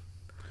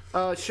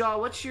 McBoyle. Shaw,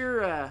 what's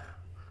your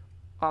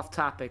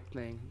off-topic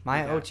thing?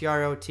 My you got?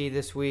 OTROT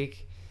this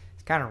week,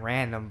 it's kind of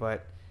random,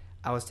 but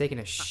I was taking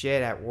a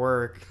shit at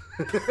work.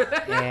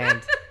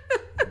 And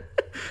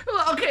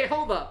Okay,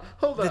 hold up.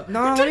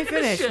 no, You're let me taking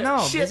a finish. shit. No,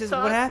 Shit this is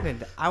talk. what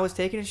happened. I was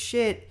taking a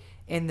shit,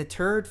 and the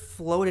turd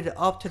floated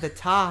up to the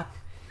top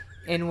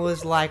and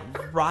was like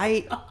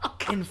right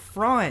in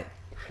front.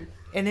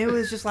 And it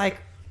was just like,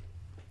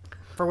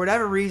 for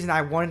whatever reason,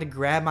 I wanted to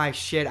grab my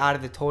shit out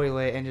of the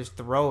toilet and just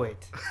throw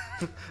it.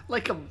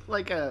 Like a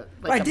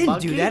But I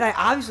didn't do that. I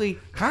obviously,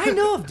 kind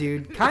of,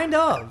 dude, kind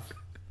of.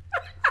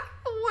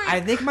 I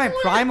think my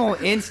primal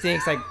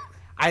instincts, like,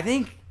 I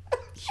think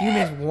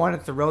humans want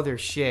to throw their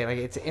shit. Like,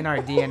 it's in our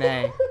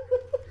DNA.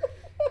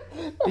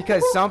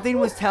 Because something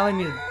was telling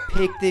me to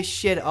pick this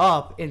shit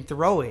up and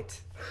throw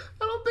it.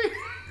 I don't think.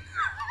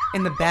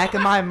 In the back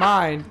of my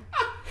mind.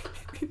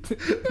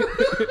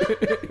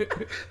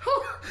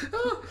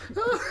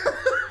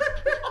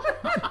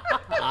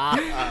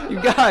 You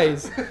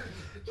guys,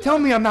 tell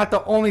me I'm not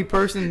the only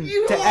person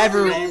You to are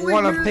ever the only-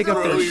 want to you're pick the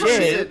up their only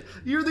shit.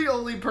 person. You're the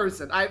only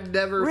person. I've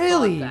never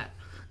Really? thought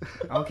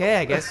Okay,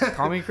 I guess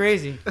call me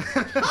crazy.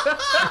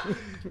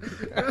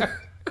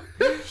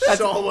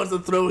 Shaw wants to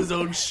throw his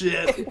own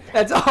shit.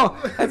 That's all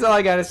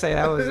I gotta say.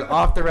 That was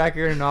off the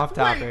record and off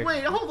that. topic.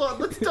 Wait, hold on.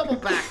 Let's double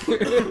back.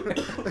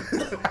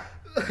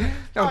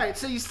 All right,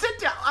 so you sit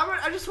down.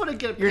 I just want to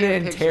get a You're gonna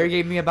picture.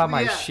 interrogate me about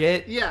my Yeah,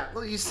 shit? Yeah.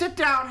 Well, you sit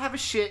down, have a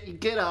shit, you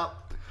get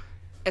up,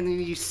 and then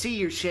you see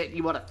your shit and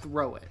you want to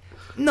throw it.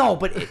 No,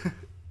 but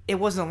it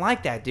wasn't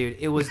like that, dude.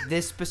 It was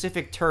this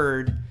specific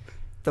turd,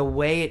 the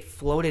way it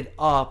floated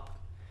up.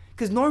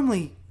 Because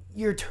normally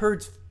your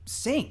turds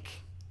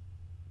sink.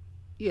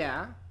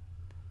 Yeah.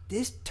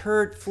 This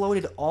turd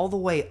floated all the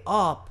way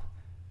up.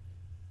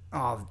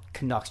 Oh,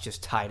 Canucks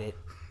just tied it.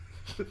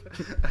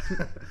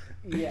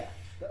 Yeah.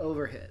 The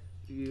overhit.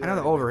 I know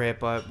the overhit,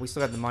 but we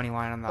still got the money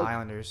line on the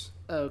Islanders.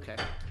 Okay.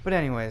 But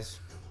anyways,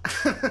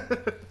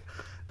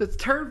 The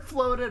turd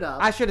floated up.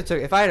 I should have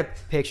took. If I had a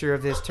picture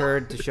of this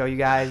turd to show you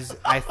guys,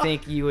 I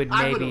think you would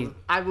maybe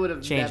I would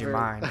have change your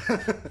never...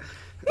 mind.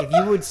 If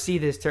you would see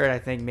this turd, I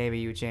think maybe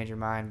you would change your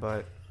mind.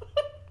 But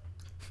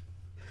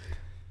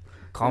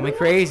call me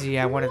crazy.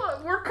 I want to.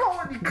 What? We're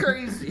calling you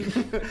crazy.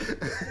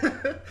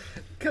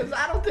 Because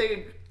I don't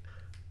think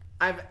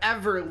I've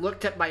ever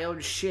looked at my own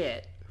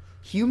shit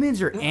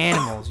Humans are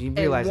animals. You and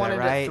realize wanted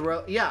that, right? to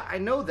throw. Yeah, I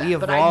know that, We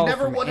but I evolved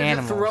never from wanted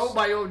animals. to throw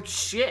my own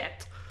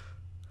shit.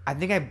 I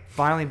think I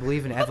finally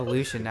believe in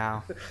evolution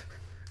now.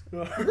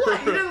 What?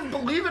 You didn't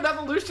believe in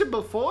evolution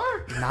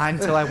before? Not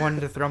until I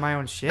wanted to throw my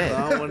own shit.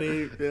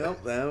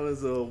 That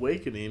was an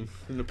awakening,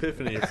 an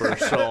epiphany for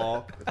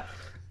Shaw.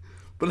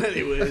 But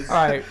anyways. All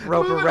right,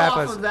 Roper, Moving wrap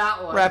off of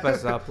that one.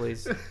 us up,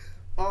 please.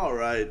 All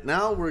right,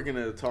 now we're going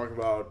to talk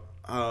about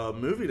a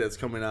movie that's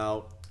coming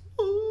out.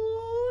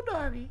 Ooh,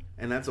 doggy.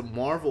 And that's a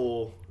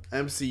Marvel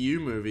MCU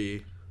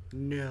movie.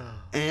 No.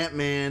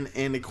 Ant-Man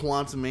and the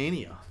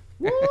Quantumania.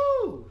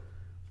 Woo!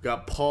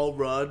 Got Paul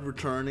Rudd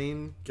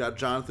returning. Got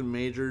Jonathan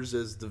Majors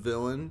as the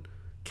villain.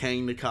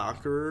 Kang the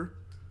Conqueror.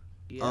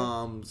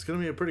 Yeah. It's gonna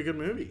be a pretty good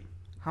movie.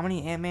 How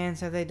many Ant-Mans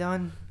have they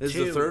done? This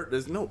is the third.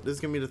 This is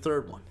gonna be the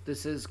third one.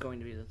 This is going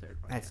to be the third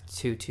one. That's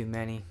too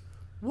many.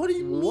 What do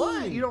you mean?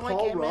 What? You don't like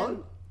Paul Ant-Man?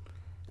 Rudd?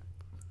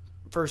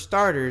 For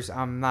starters,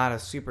 I'm not a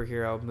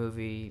superhero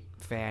movie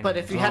fan. But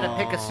if you had to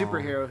pick a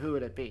superhero, who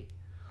would it be?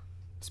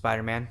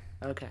 Spider-Man.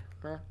 Okay.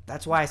 Huh?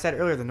 That's why I said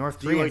earlier the North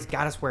Do you Koreans like-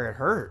 got us where it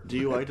hurt. Do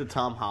you like the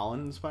Tom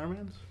Holland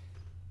Spider-Mans?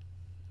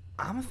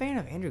 I'm a fan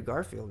of Andrew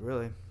Garfield,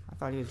 really. I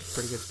thought he was a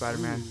pretty good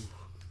Spider-Man.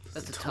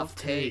 That's a tough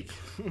take.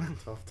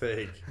 Tough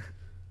take.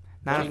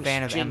 Not a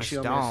fan of Emma Jinx,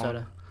 you,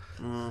 Stone.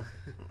 Minnesota.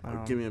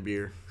 Give me a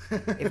beer.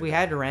 If we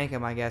had to rank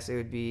them, I guess it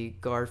would be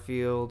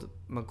Garfield,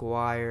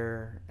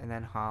 Maguire, and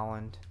then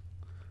Holland.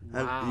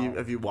 Wow.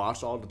 Have you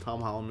watched all the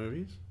Tom Holland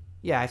movies?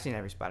 Yeah, I've seen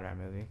every Spider-Man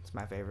movie. It's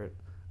my favorite.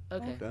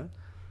 Okay. Okay.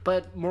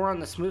 But more on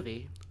this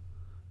movie.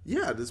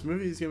 Yeah, this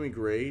movie is gonna be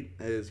great.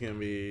 It's gonna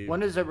be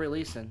When is it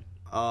releasing?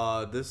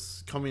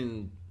 this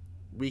coming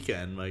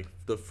weekend, like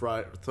the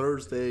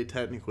Thursday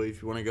technically.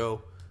 If you want to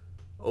go,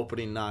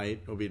 opening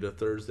night will be the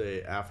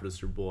Thursday after the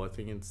Super Bowl. I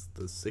think it's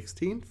the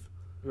 16th.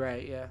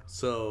 Right, yeah.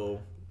 So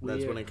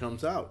that's when it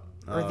comes out.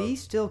 Are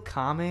these still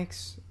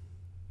comics?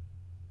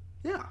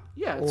 Yeah.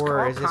 Yeah, it's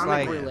Or all is this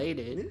comic like-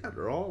 related. Yeah,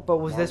 they're all. But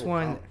was this Marvel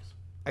one comics.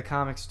 a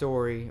comic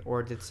story,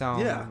 or did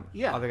some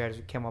Yeah. other guys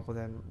came up with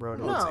it and wrote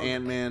it? Well, No. it's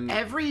Ant-Man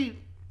Every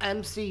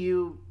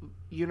MCU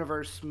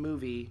universe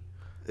movie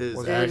is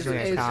Was is, originally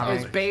a is, comic.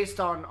 is based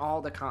on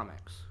all the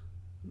comics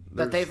there's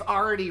that they've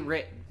already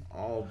written.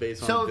 all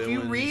based on So if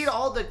you villains. read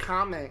all the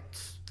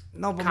comics,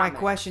 No, but my comics.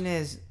 question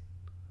is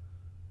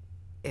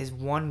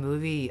one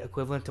movie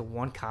equivalent to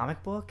one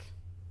comic book?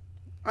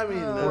 I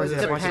mean, Or is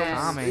it a bunch of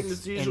depends. comics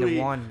it's into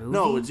one movie?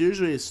 No, it's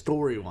usually a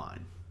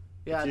storyline.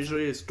 yeah, It's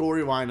usually a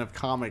storyline of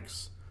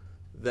comics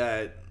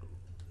that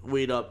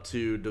lead up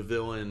to the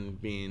villain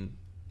being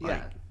like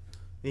Yeah.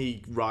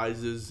 he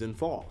rises and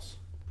falls,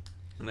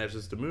 and that's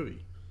just the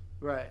movie,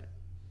 right.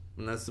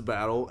 and that's the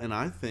battle. And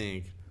I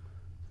think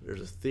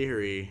there's a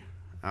theory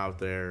out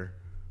there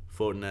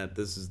floating that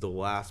this is the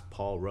last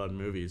Paul Rudd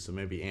movie, so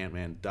maybe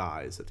Ant-Man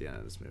dies at the end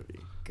of this movie.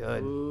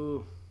 Good.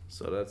 Ooh,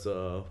 So that's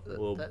a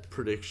little that-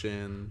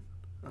 prediction.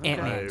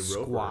 Ant-Man Roper.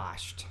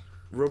 squashed.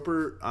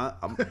 Roper,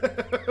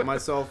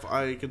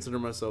 I consider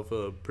myself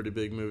a pretty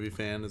big movie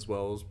fan, as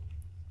well as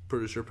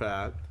producer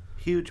Pat.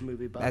 huge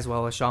movie buff. As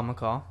well as Shaw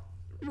Mkaw.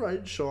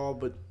 Right, Shaw,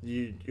 but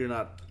you're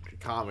not a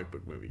comic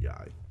book movie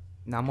guy.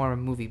 Now I'm more of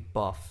a movie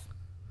buff.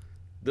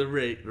 The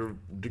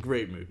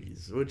great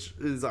movies, which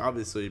is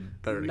obviously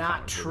better than Not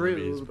comic book true.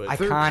 movies, but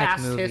Through Iconic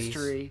past movies.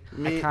 history.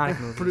 Iconic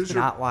movies, producer-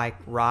 not like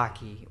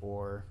Rocky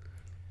or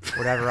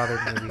whatever other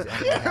movies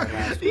Ant-Man had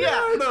last year. Yeah,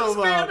 don't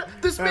know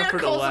this man after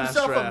the calls last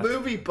himself draft. a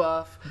movie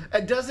buff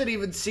and doesn't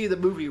even see the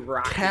movie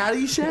Rocky.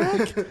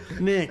 Caddyshack?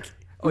 Nick,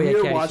 Oh, yeah, we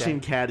are Caddyshack. watching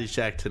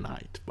Caddyshack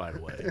tonight, by the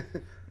way.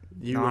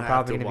 You No, I'm have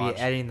probably to going to watch.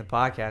 be editing the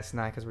podcast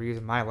tonight because we're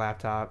using my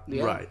laptop.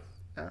 Yeah. Right.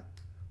 Yeah.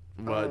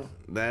 But Oh.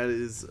 that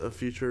is a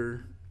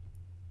future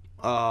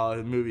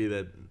movie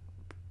that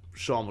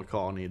Shaw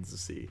Mkaw needs to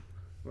see.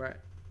 Right.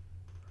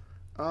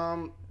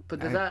 But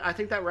does I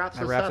think that wraps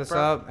That us wraps up, us bro.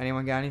 up.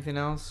 Anyone got anything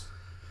else?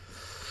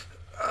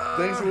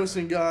 Thanks for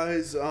listening,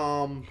 guys.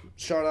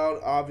 Shout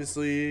out,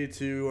 obviously,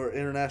 to our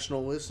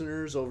international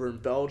listeners over in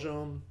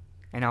Belgium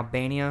And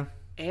Albania.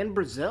 And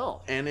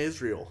Brazil. and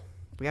Israel.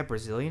 We got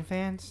Brazilian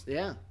fans?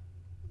 Yeah.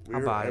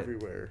 We're about it?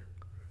 everywhere.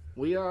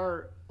 We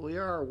are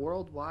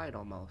worldwide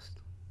almost.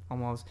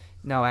 Almost.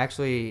 No,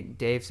 actually,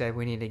 Dave said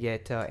we need to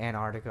get to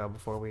Antarctica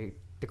before we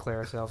declare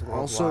ourselves worldwide.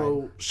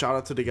 Also, shout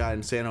out to the guy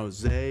in San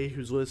Jose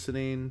who's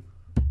listening.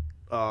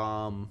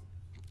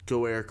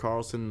 Go Air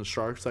Carlson and the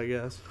Sharks, I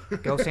guess.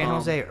 Go San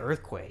Jose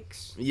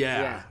Earthquakes.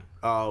 Yeah.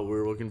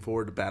 We're looking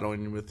forward to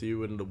battling with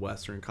you in the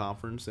Western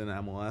Conference in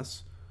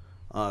MLS.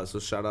 So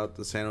shout out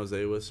to San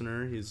Jose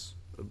listener. He's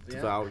a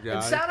devout guy.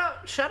 And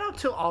shout out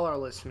to all our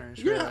listeners.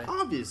 yeah, Really.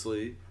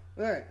 obviously.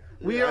 All right.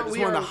 I want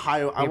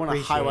to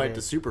appreciate highlight it.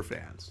 the super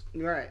fans.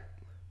 Right.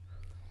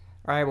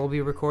 All right, we'll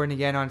be recording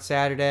again on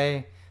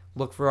Saturday.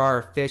 Look for our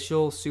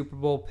official Super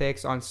Bowl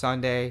picks on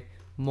Sunday.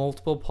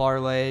 Multiple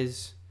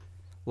parlays.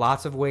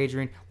 Lots of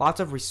wagering. Lots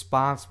of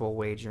responsible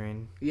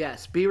wagering.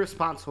 Yes. Be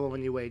responsible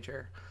when you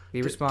wager.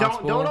 Be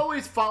responsible. Don't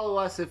always follow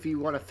us if you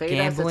want to fade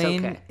us.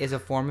 Gambling It's okay. is a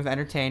form of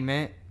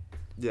entertainment.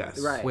 Yes.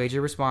 Right.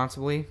 Wager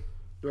responsibly.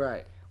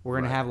 Right. We're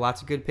going to have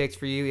lots of good picks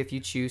for you if you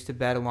choose to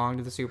bet along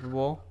to the Super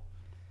Bowl.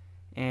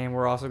 And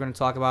we're also going to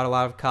talk about a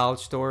lot of college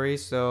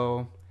stories,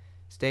 so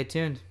stay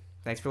tuned.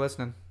 Thanks for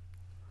listening.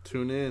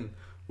 Tune in.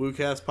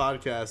 WooCast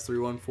Podcast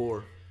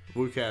 314.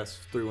 WooCast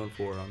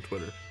 314 on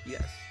Twitter.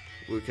 Yes.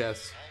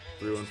 WooCast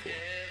 314.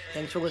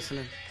 Thanks for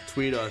listening.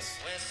 Tweet us.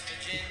 West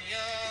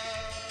Virginia,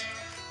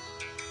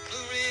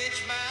 Blue Ridge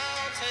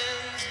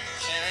Mountains,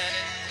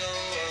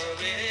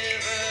 Shenandoah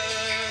River.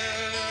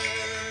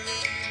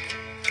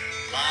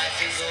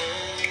 Life is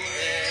old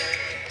there,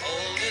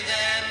 older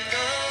than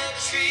the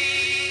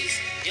trees,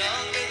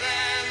 younger than